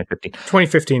 2015.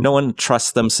 2015. No one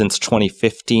trusts them since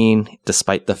 2015,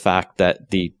 despite the fact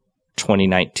that the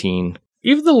 2019...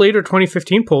 Even the later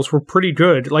 2015 polls were pretty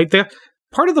good. Like,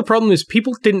 part of the problem is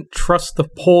people didn't trust the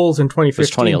polls in 2015. It was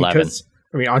 2011. Because,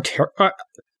 I mean,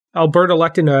 Alberta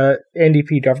electing a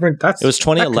NDP government, it was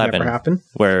 2011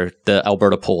 where the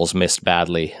Alberta polls missed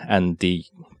badly and the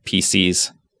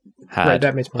PCs had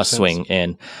a swing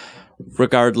in.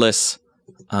 Regardless,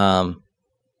 a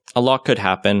lot could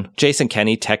happen. Jason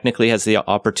Kenney technically has the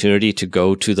opportunity to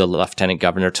go to the lieutenant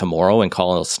governor tomorrow and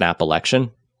call a snap election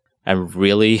and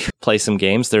really play some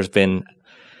games. There's been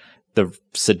the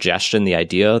suggestion, the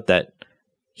idea that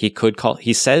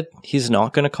he said he's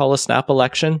not going to call a snap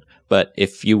election, but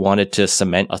if you wanted to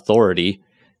cement authority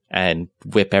and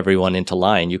whip everyone into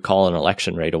line, you call an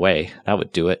election right away. That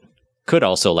would do it. Could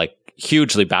also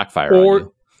hugely backfire on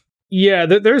you. Yeah,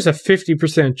 there's a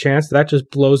 50% chance that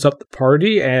just blows up the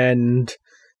party, and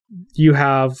you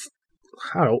have...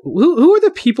 I don't know, who are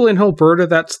the people in Alberta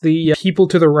that's the people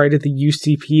to the right of the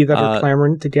UCP that are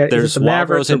clamoring to get... There's the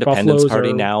Wavro's Independence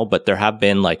Party now, but there have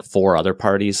been 4 other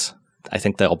parties. I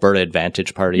think the Alberta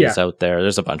Advantage Party is out there.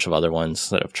 There's a bunch of other ones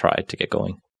that have tried to get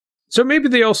going. So maybe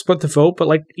they all split the vote,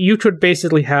 but you could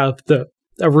basically have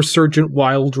a resurgent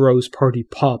Wildrose Party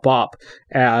pop up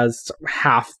as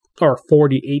half or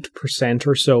 48%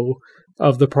 or so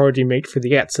of the party mate for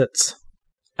the exits.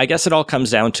 I guess it all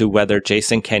comes down to whether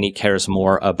Jason Kenney cares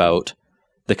more about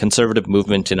the conservative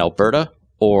movement in Alberta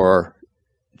or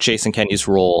Jason Kenney's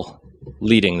role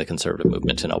leading the conservative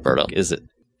movement in Alberta.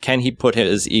 Can he put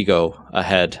his ego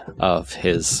ahead of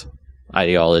his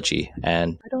ideology?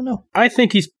 And I don't know. I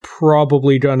think he's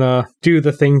probably gonna do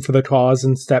the thing for the cause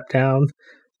and step down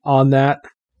on that.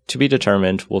 To be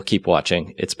determined. We'll keep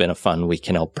watching. It's been a fun week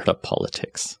in Alberta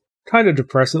politics. Kind of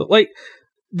depressing.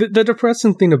 The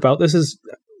depressing thing about this is,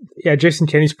 Jason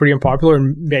Kenney's pretty unpopular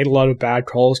and made a lot of bad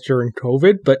calls during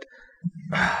COVID, but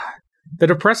the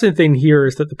depressing thing here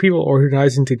is that the people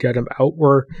organizing to get him out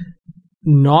were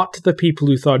not the people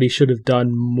who thought he should have done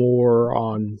more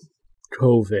on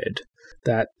COVID.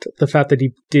 that the fact that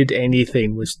he did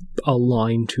anything was a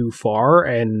line too far,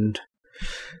 and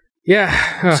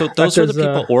yeah. So those are the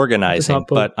people organizing,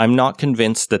 but I'm not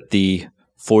convinced that the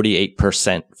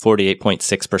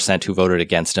 48.6% who voted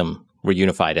against him were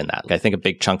unified in that. I think a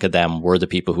big chunk of them were the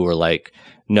people who were like,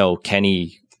 no,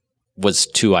 Kenney was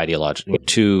too ideological,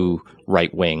 too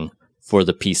right-wing for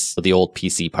the old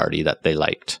PC party that they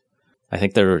liked. I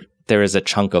think there is a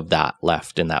chunk of that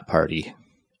left in that party.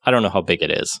 I don't know how big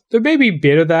it is. There may be a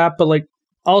bit of that, but like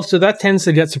also that tends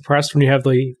to get suppressed when you have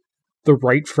the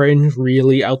right fringe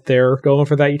really out there going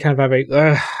for that. You kind of have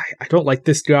I don't like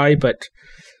this guy, but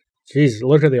geez,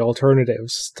 look at the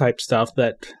alternatives type stuff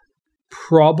that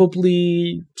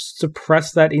probably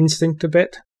suppress that instinct a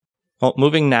bit. Well,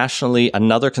 moving nationally,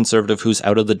 another conservative who's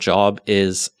out of the job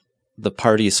is the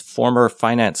party's former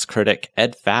finance critic,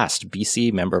 Ed Fast,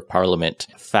 BC Member of Parliament.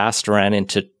 Fast ran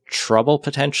into trouble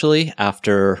potentially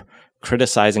after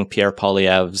criticizing Pierre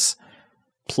Poilievre's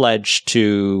pledge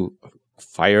to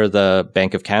fire the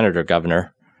Bank of Canada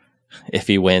governor if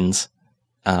he wins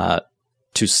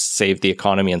to save the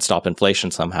economy and stop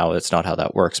inflation somehow. It's not how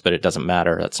that works, but it doesn't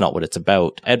matter. That's not what it's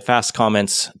about. Ed Fast's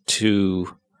comments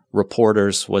to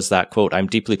reporters was that, quote, "I'm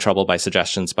deeply troubled by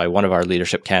suggestions by one of our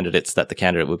leadership candidates that the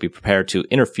candidate would be prepared to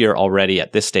interfere already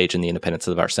at this stage in the independence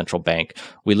of our central bank.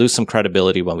 We lose some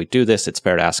credibility when we do this. It's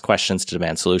fair to ask questions to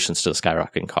demand solutions to the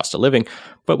skyrocketing cost of living,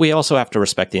 but we also have to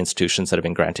respect the institutions that have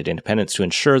been granted independence to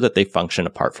ensure that they function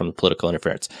apart from the political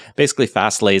interference." Basically,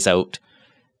 Fast lays out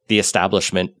the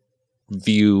establishment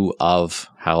view of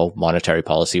how monetary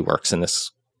policy works in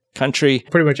this country.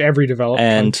 Pretty much every developed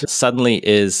and country. Suddenly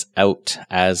is out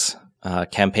as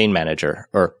campaign manager,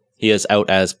 or he is out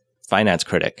as finance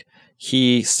critic.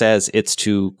 He says it's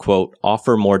to, quote,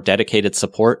 "offer more dedicated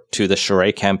support to the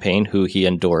Charest campaign, who he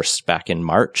endorsed back in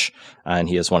March, and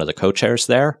he is one of the co-chairs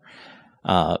there.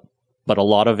 But a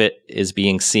lot of it is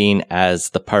being seen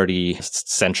as the party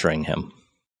censuring him.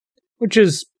 Which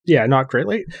is, yeah, not great.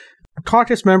 Like,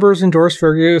 caucus members endorse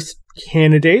various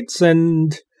candidates,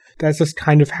 and that's just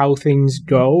kind of how things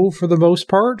go for the most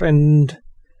part. And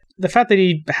the fact that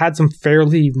he had some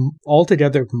fairly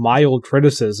altogether mild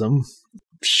criticism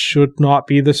should not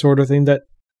be the sort of thing that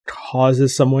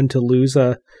causes someone to lose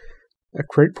a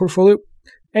credit portfolio.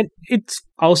 And it's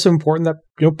also important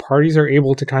that, parties are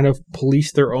able to kind of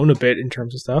police their own a bit in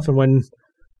terms of stuff. And when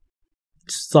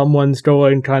someone's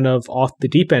going kind of off the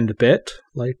deep end a bit,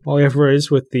 like Poilievre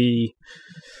is with the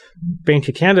Bank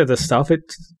of Canada stuff,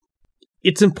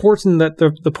 it's important that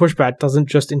the pushback doesn't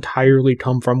just entirely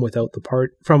come from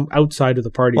from outside of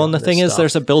the party. Well, and the thing is,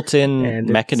 there's a built-in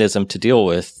mechanism to deal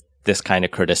with this kind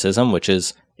of criticism, which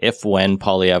is when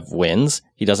Poilievre wins,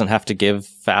 he doesn't have to give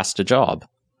Fast a job.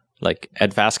 Like,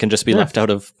 Ed Fast can just be left out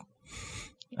of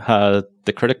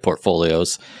the critic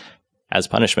portfolios as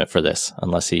punishment for this,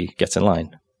 unless he gets in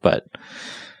line. But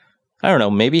I don't know,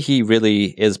 maybe he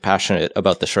really is passionate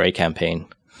about the Charest campaign.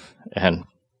 And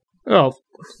that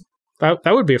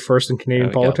would be a first in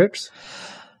Canadian politics.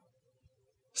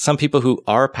 Some people who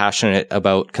are passionate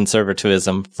about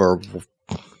conservatism for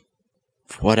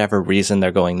whatever reason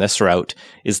they're going this route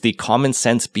is the Common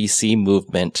Sense BC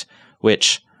movement,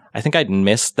 which I think I'd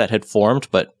missed that had formed,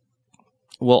 but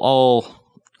we'll all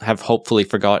have hopefully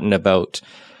forgotten about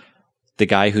the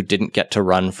guy who didn't get to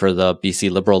run for the BC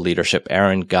Liberal leadership,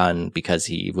 Aaron Gunn, because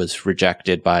he was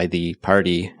rejected by the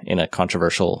party in a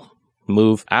controversial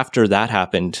move. After that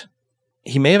happened,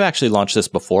 he may have actually launched this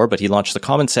before, but he launched the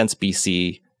Common Sense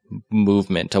BC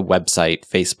movement, a website,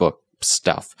 Facebook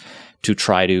stuff, to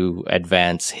try to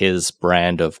advance his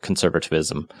brand of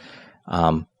conservatism.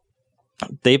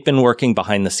 They've been working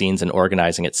behind the scenes and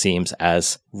organizing, it seems,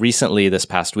 as recently this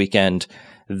past weekend,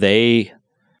 it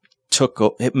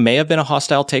may have been a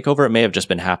hostile takeover. It may have just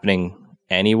been happening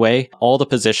anyway. All the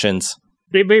positions.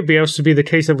 It may be also be the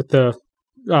case that with the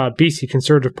BC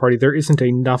Conservative Party, there isn't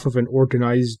enough of an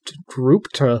organized group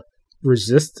to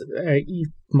resist a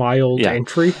mild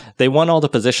entry. They won all the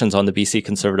positions on the BC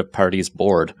Conservative Party's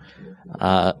board.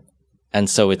 And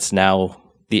so it's now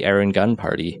the Aaron Gunn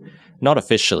Party. Not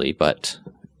officially, but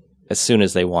as soon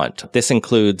as they want. This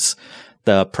includes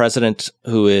the president,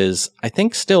 who is, I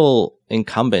think, still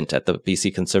incumbent at the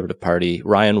BC Conservative Party,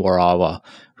 Ryan Warawa,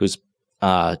 who's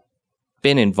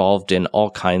been involved in all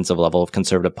kinds of level of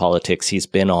conservative politics. He's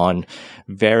been on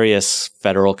various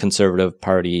federal Conservative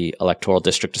Party electoral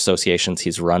district associations.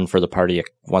 He's run for the party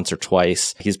once or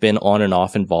twice. He's been on and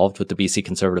off involved with the BC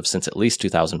Conservatives since at least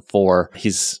 2004.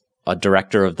 He's a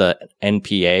director of the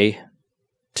NPA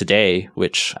Today,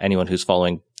 which anyone who's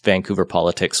following Vancouver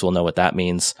politics will know what that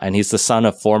means. And he's the son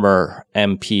of former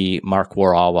MP Mark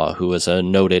Warawa, who was a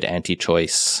noted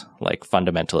anti-choice,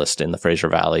 fundamentalist in the Fraser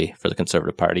Valley for the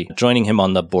Conservative Party. Joining him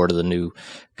on the board of the new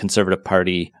Conservative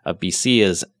Party of BC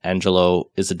is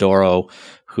Angelo Isidoro,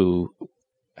 who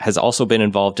has also been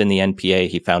involved in the NPA.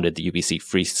 He founded the UBC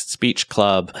Free Speech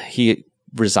Club. He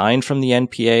resigned from the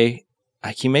NPA.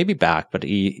 He may be back, but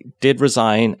he did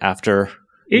resign after...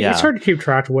 It's hard to keep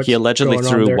track of what he allegedly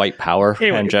threw white power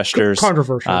hand gestures.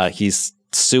 Controversial. He's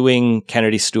suing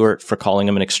Kennedy Stewart for calling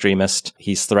him an extremist.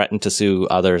 He's threatened to sue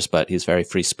others, but he's very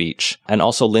free speech. And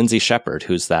also Lindsay Shepherd,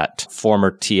 who's that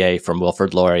former TA from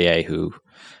Wilfrid Laurier who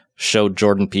showed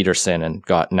Jordan Peterson and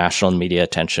got national media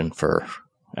attention for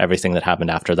everything that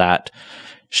happened after that.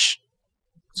 She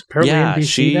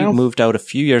moved out a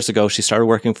few years ago. She started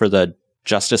working for the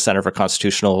Justice Center for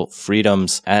Constitutional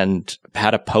Freedoms and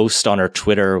had a post on her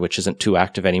Twitter, which isn't too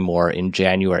active anymore, in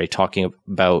January, talking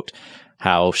about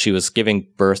how she was giving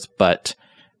birth but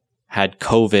had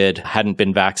COVID, hadn't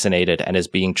been vaccinated, and is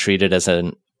being treated as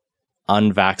an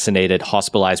unvaccinated,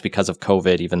 hospitalized because of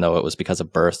COVID, even though it was because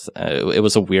of birth. It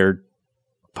was a weird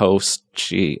post.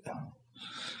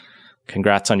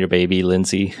 Congrats on your baby,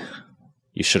 Lindsay.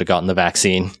 You should have gotten the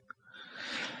vaccine.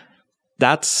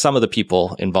 That's some of the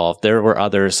people involved. There were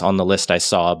others on the list I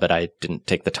saw, but I didn't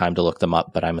take the time to look them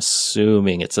up. But I'm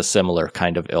assuming it's a similar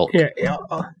kind of ilk. Yeah.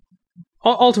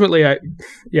 Ultimately,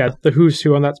 the who's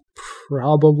who on that's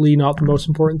probably not the most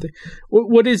important thing.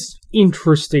 What is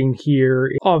interesting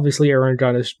here, obviously Aaron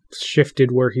Gunn has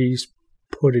shifted where he's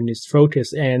put in his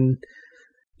focus, and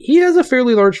he has a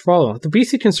fairly large following. The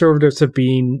BC Conservatives have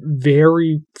been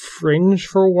very fringe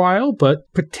for a while,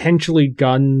 but potentially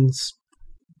Gunn's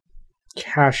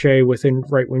cachet within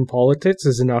right-wing politics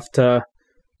is enough to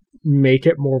make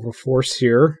it more of a force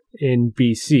here in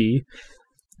BC.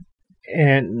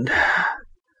 And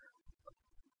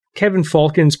Kevin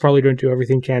Falcon's probably going to do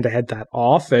everything he can to head that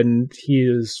off, and he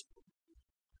is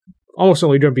almost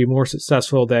only going to be more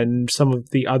successful than some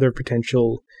of the other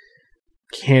potential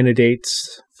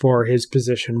candidates for his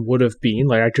position would have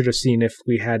been. I could have seen if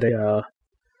we had a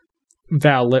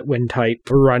Val Litwin type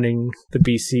running the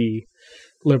BC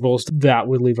Liberals, that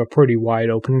would leave a pretty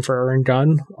wide opening for Aaron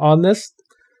Gunn on this.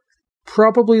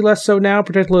 Probably less so now,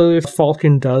 particularly if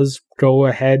Falcon does go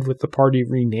ahead with the party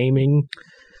renaming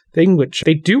thing, which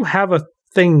they do have a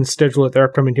thing scheduled at their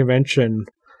upcoming convention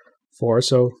for,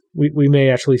 so we may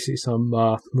actually see some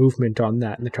movement on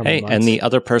that in the coming months. And the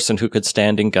other person who could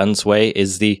stand in Gunn's way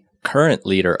is the current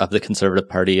leader of the Conservative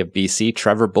Party of BC,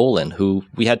 Trevor Bolin, who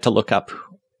we had to look up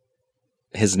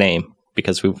his name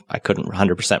because I couldn't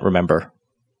 100% remember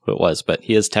who it was, but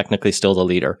he is technically still the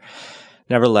leader.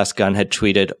 Nevertheless, Gunn had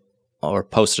tweeted or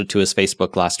posted to his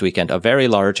Facebook last weekend, "A very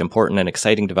large, important, and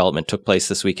exciting development took place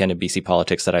this weekend in BC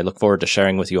politics that I look forward to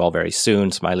sharing with you all very soon.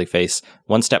 Smiley face.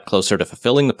 One step closer to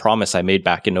fulfilling the promise I made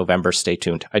back in November. Stay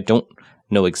tuned." I don't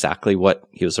know exactly what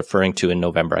he was referring to in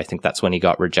November. I think that's when he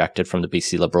got rejected from the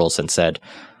BC Liberals and said,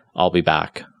 "I'll be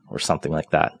back," or something like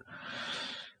that.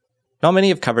 Not many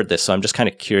have covered this, so I'm just kind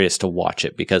of curious to watch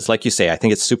it because, like you say, I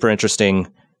think it's super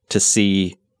interesting to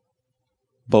see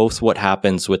both what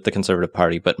happens with the Conservative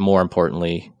Party, but more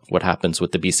importantly, what happens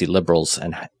with the BC Liberals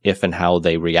and if and how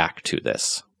they react to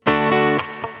this.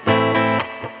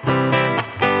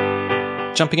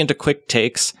 Jumping into quick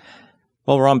takes.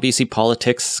 While we're on BC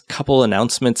politics, a couple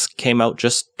announcements came out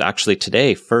just actually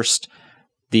today. First,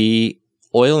 the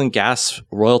oil and gas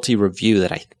royalty review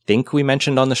that I think we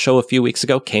mentioned on the show a few weeks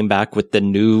ago came back with the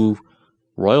new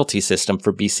royalty system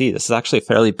for BC. This is actually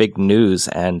fairly big news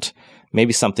and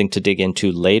maybe something to dig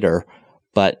into later.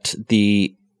 But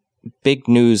the big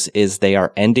news is they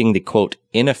are ending the, quote,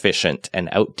 inefficient and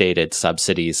outdated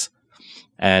subsidies.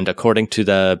 And according to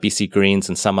the BC Greens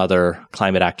and some other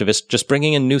climate activists, just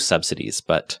bringing in new subsidies.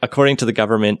 But according to the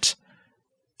government,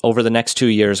 over the next 2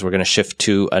 years, we're going to shift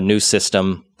to a new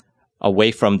system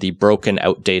away from the broken,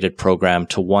 outdated program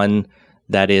to one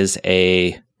that is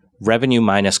a revenue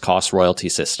minus cost royalty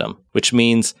system, which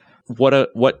means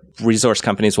what resource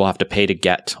companies will have to pay to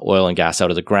get oil and gas out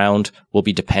of the ground will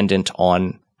be dependent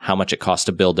on how much it costs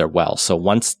to build their well. So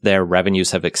once their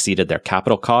revenues have exceeded their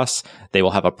capital costs, they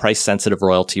will have a price-sensitive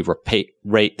royalty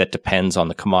rate that depends on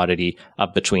the commodity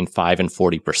of between 5 and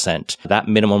 40%. That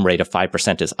minimum rate of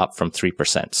 5% is up from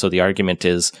 3%. So the argument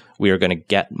is we are going to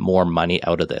get more money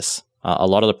out of this. A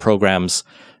lot of the programs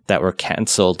that were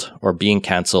canceled or being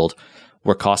canceled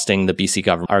were costing the BC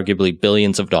government arguably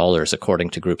billions of dollars, according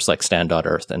to groups like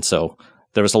Stand.Earth. And so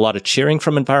there was a lot of cheering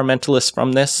from environmentalists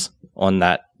from this on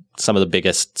that some of the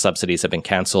biggest subsidies have been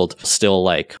canceled. Still,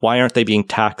 why aren't they being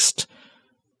taxed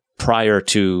prior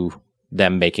to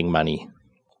them making money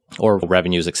or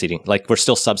revenues exceeding. Like, we're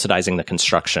still subsidizing the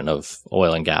construction of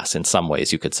oil and gas in some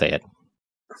ways, you could say it.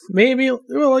 Maybe,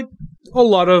 well, like a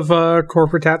lot of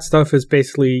corporate tax stuff is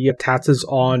basically taxes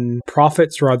on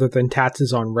profits rather than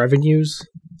taxes on revenues.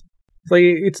 Like,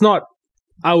 it's not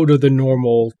out of the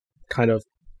normal kind of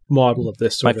model of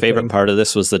this sort of thing. My favorite part of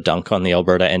this was the dunk on the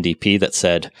Alberta NDP that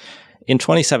said, in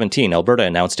 2017, Alberta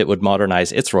announced it would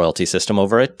modernize its royalty system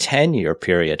over a 10-year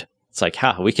period. It's like,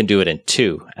 we can do it in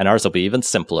 2, and ours will be even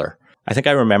simpler. I think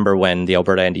I remember when the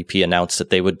Alberta NDP announced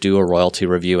that they would do a royalty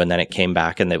review, and then it came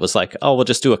back and it was like, we'll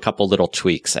just do a couple little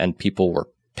tweaks, and people were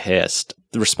pissed.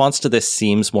 The response to this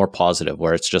seems more positive,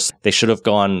 where it's just, they should have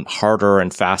gone harder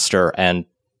and faster and,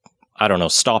 I don't know,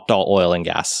 stopped all oil and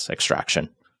gas extraction.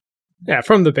 Yeah,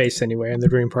 from the base anyway, and the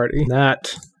Green Party.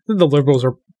 That, the Liberals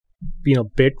are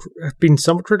being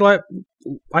somewhat critical.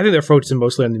 I think they're focusing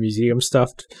mostly on the museum stuff,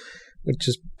 which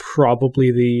is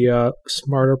probably the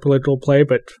smarter political play,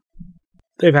 but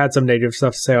they've had some negative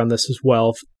stuff to say on this as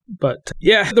well. But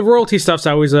yeah, the royalty stuff's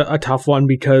always a tough one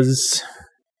because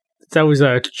it's always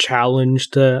a challenge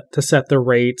to set the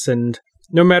rates, and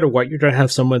no matter what, you're going to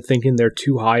have someone thinking they're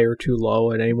too high or too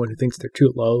low, and anyone who thinks they're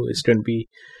too low is going to be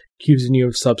accusing you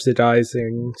of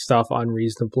subsidizing stuff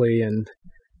unreasonably, and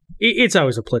it's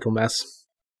always a political mess.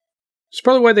 It's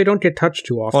probably why they don't get touched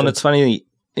too often. Well, and it's funny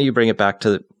you bring it back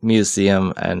to the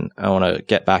museum, and I want to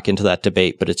get back into that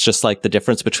debate, but it's just like the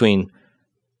difference between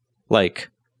like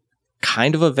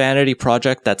kind of a vanity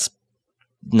project that's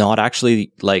not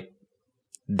actually like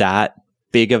that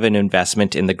big of an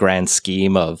investment in the grand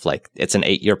scheme of like, it's an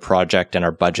 8-year project and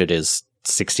our budget is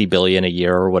 60 billion a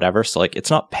year or whatever. So like, it's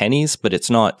not pennies, but it's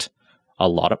not a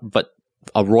lot of, but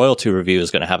a royalty review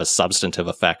is going to have a substantive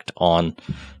effect on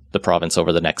the province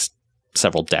over the next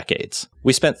several decades.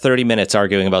 We spent 30 minutes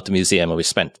arguing about the museum, and we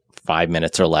spent 5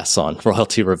 minutes or less on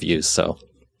royalty reviews. So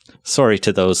sorry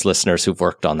to those listeners who've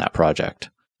worked on that project.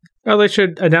 Well, they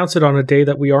should announce it on a day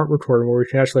that we aren't recording, where we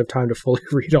can actually have time to fully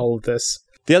read all of this.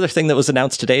 The other thing that was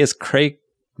announced today is Craig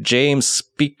James,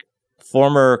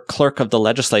 former clerk of the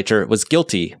legislature, was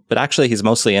guilty, but actually he's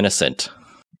mostly innocent.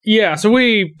 Yeah, so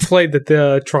we played that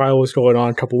the trial was going on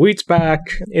a couple weeks back.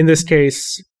 In this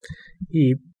case,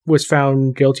 he was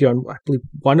found guilty on, I believe,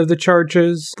 one of the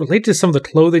charges related to some of the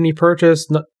clothing he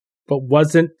purchased, but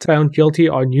wasn't found guilty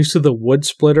on use of the wood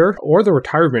splitter or the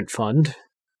retirement fund,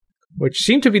 which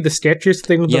seemed to be the sketchiest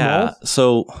thing of them all. Yeah,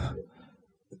 so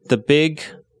the big,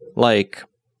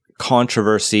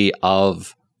 controversy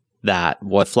of that,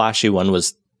 what flashy one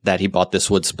was that he bought this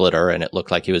wood splitter and it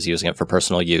looked like he was using it for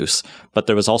personal use. But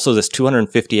there was also this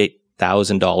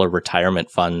 $258,000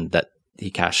 retirement fund that he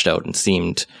cashed out and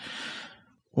seemed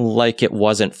like it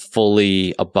wasn't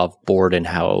fully above board in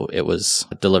how it was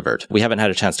delivered. We haven't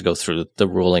had a chance to go through the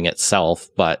ruling itself,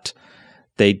 but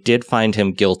they did find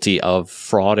him guilty of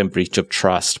fraud and breach of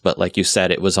trust. But like you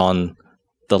said, it was on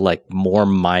the more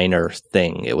minor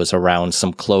thing. It was around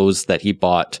some clothes that he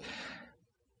bought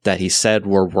that he said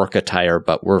were work attire,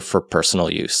 but were for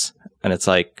personal use. And it's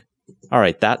like, all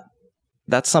right,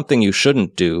 that's something you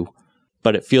shouldn't do,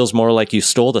 but it feels more like you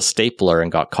stole the stapler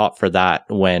and got caught for that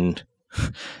when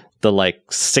the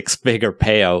 6-figure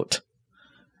payout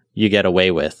you get away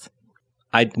with.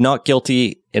 Not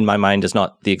guilty in my mind is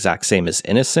not the exact same as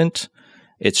innocent.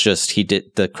 It's just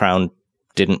the Crown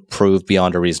didn't prove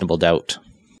beyond a reasonable doubt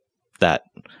that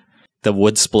the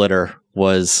wood splitter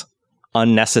was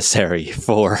unnecessary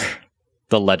for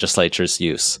the legislature's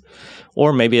use.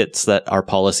 Or maybe it's that our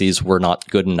policies were not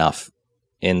good enough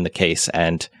in the case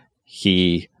and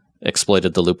he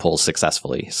exploited the loopholes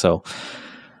successfully. So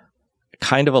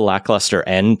kind of a lackluster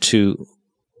end to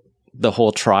the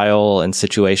whole trial and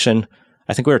situation.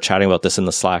 I think we were chatting about this in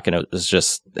the Slack, and it was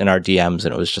just in our DMs,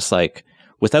 and it was just like,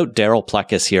 without Daryl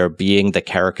Plecas here being the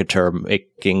caricature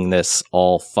making this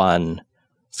all fun,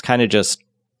 it's kind of just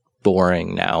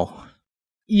boring now.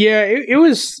 Yeah, it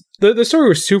was, the story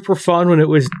was super fun when it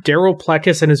was Daryl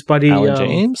Plecas and his buddy Alan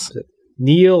James?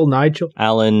 Nigel.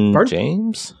 Alan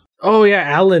James? Oh yeah,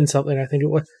 Alan something, I think it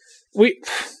was.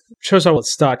 Shows how it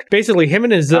stuck. Basically, him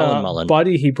and his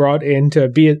buddy he brought in to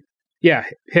be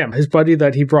his buddy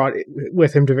that he brought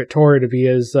with him to Victoria to be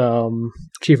his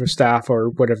chief of staff, or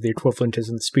whatever the equivalent is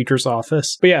in the speaker's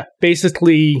office. But yeah,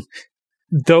 basically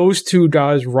those two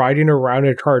guys riding around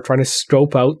in a car trying to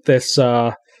scope out this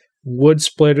wood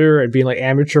splitter and being like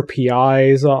amateur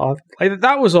PIs.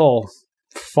 That was all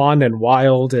fun and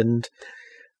wild, and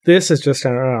this is just, I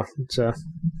don't know, it's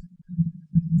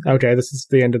okay, this is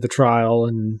the end of the trial,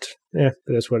 and it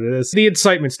is what it is. The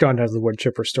incitement's done as the wood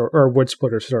chipper story, or wood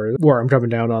splitter story, where I'm coming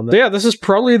down on this. So yeah, this is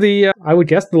probably I would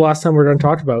guess the last time we're done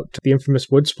talking about the infamous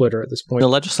wood splitter at this point. The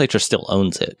legislature still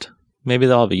owns it. Maybe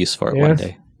they'll have a use for it one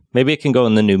day. Maybe it can go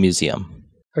in the new museum.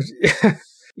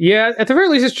 Yeah, at the very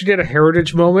least, it should get a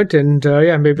heritage moment, and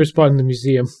maybe it's bought in the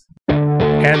museum.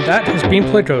 And that has been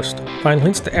Playtoast. Find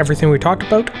links to everything we talked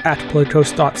about at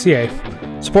playtoast.ca.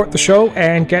 Support the show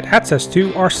and get access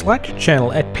to our Slack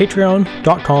channel at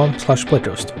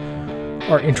patreon.com/playtoast.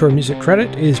 Our intro music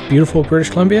credit is Beautiful British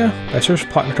Columbia by Serge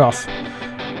Plotnikoff.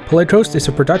 Playtoast is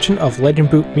a production of Legend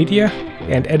Boot Media,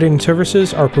 and editing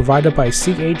services are provided by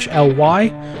CHLY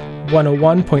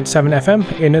 101.7 FM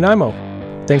in Nanaimo.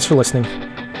 Thanks for listening.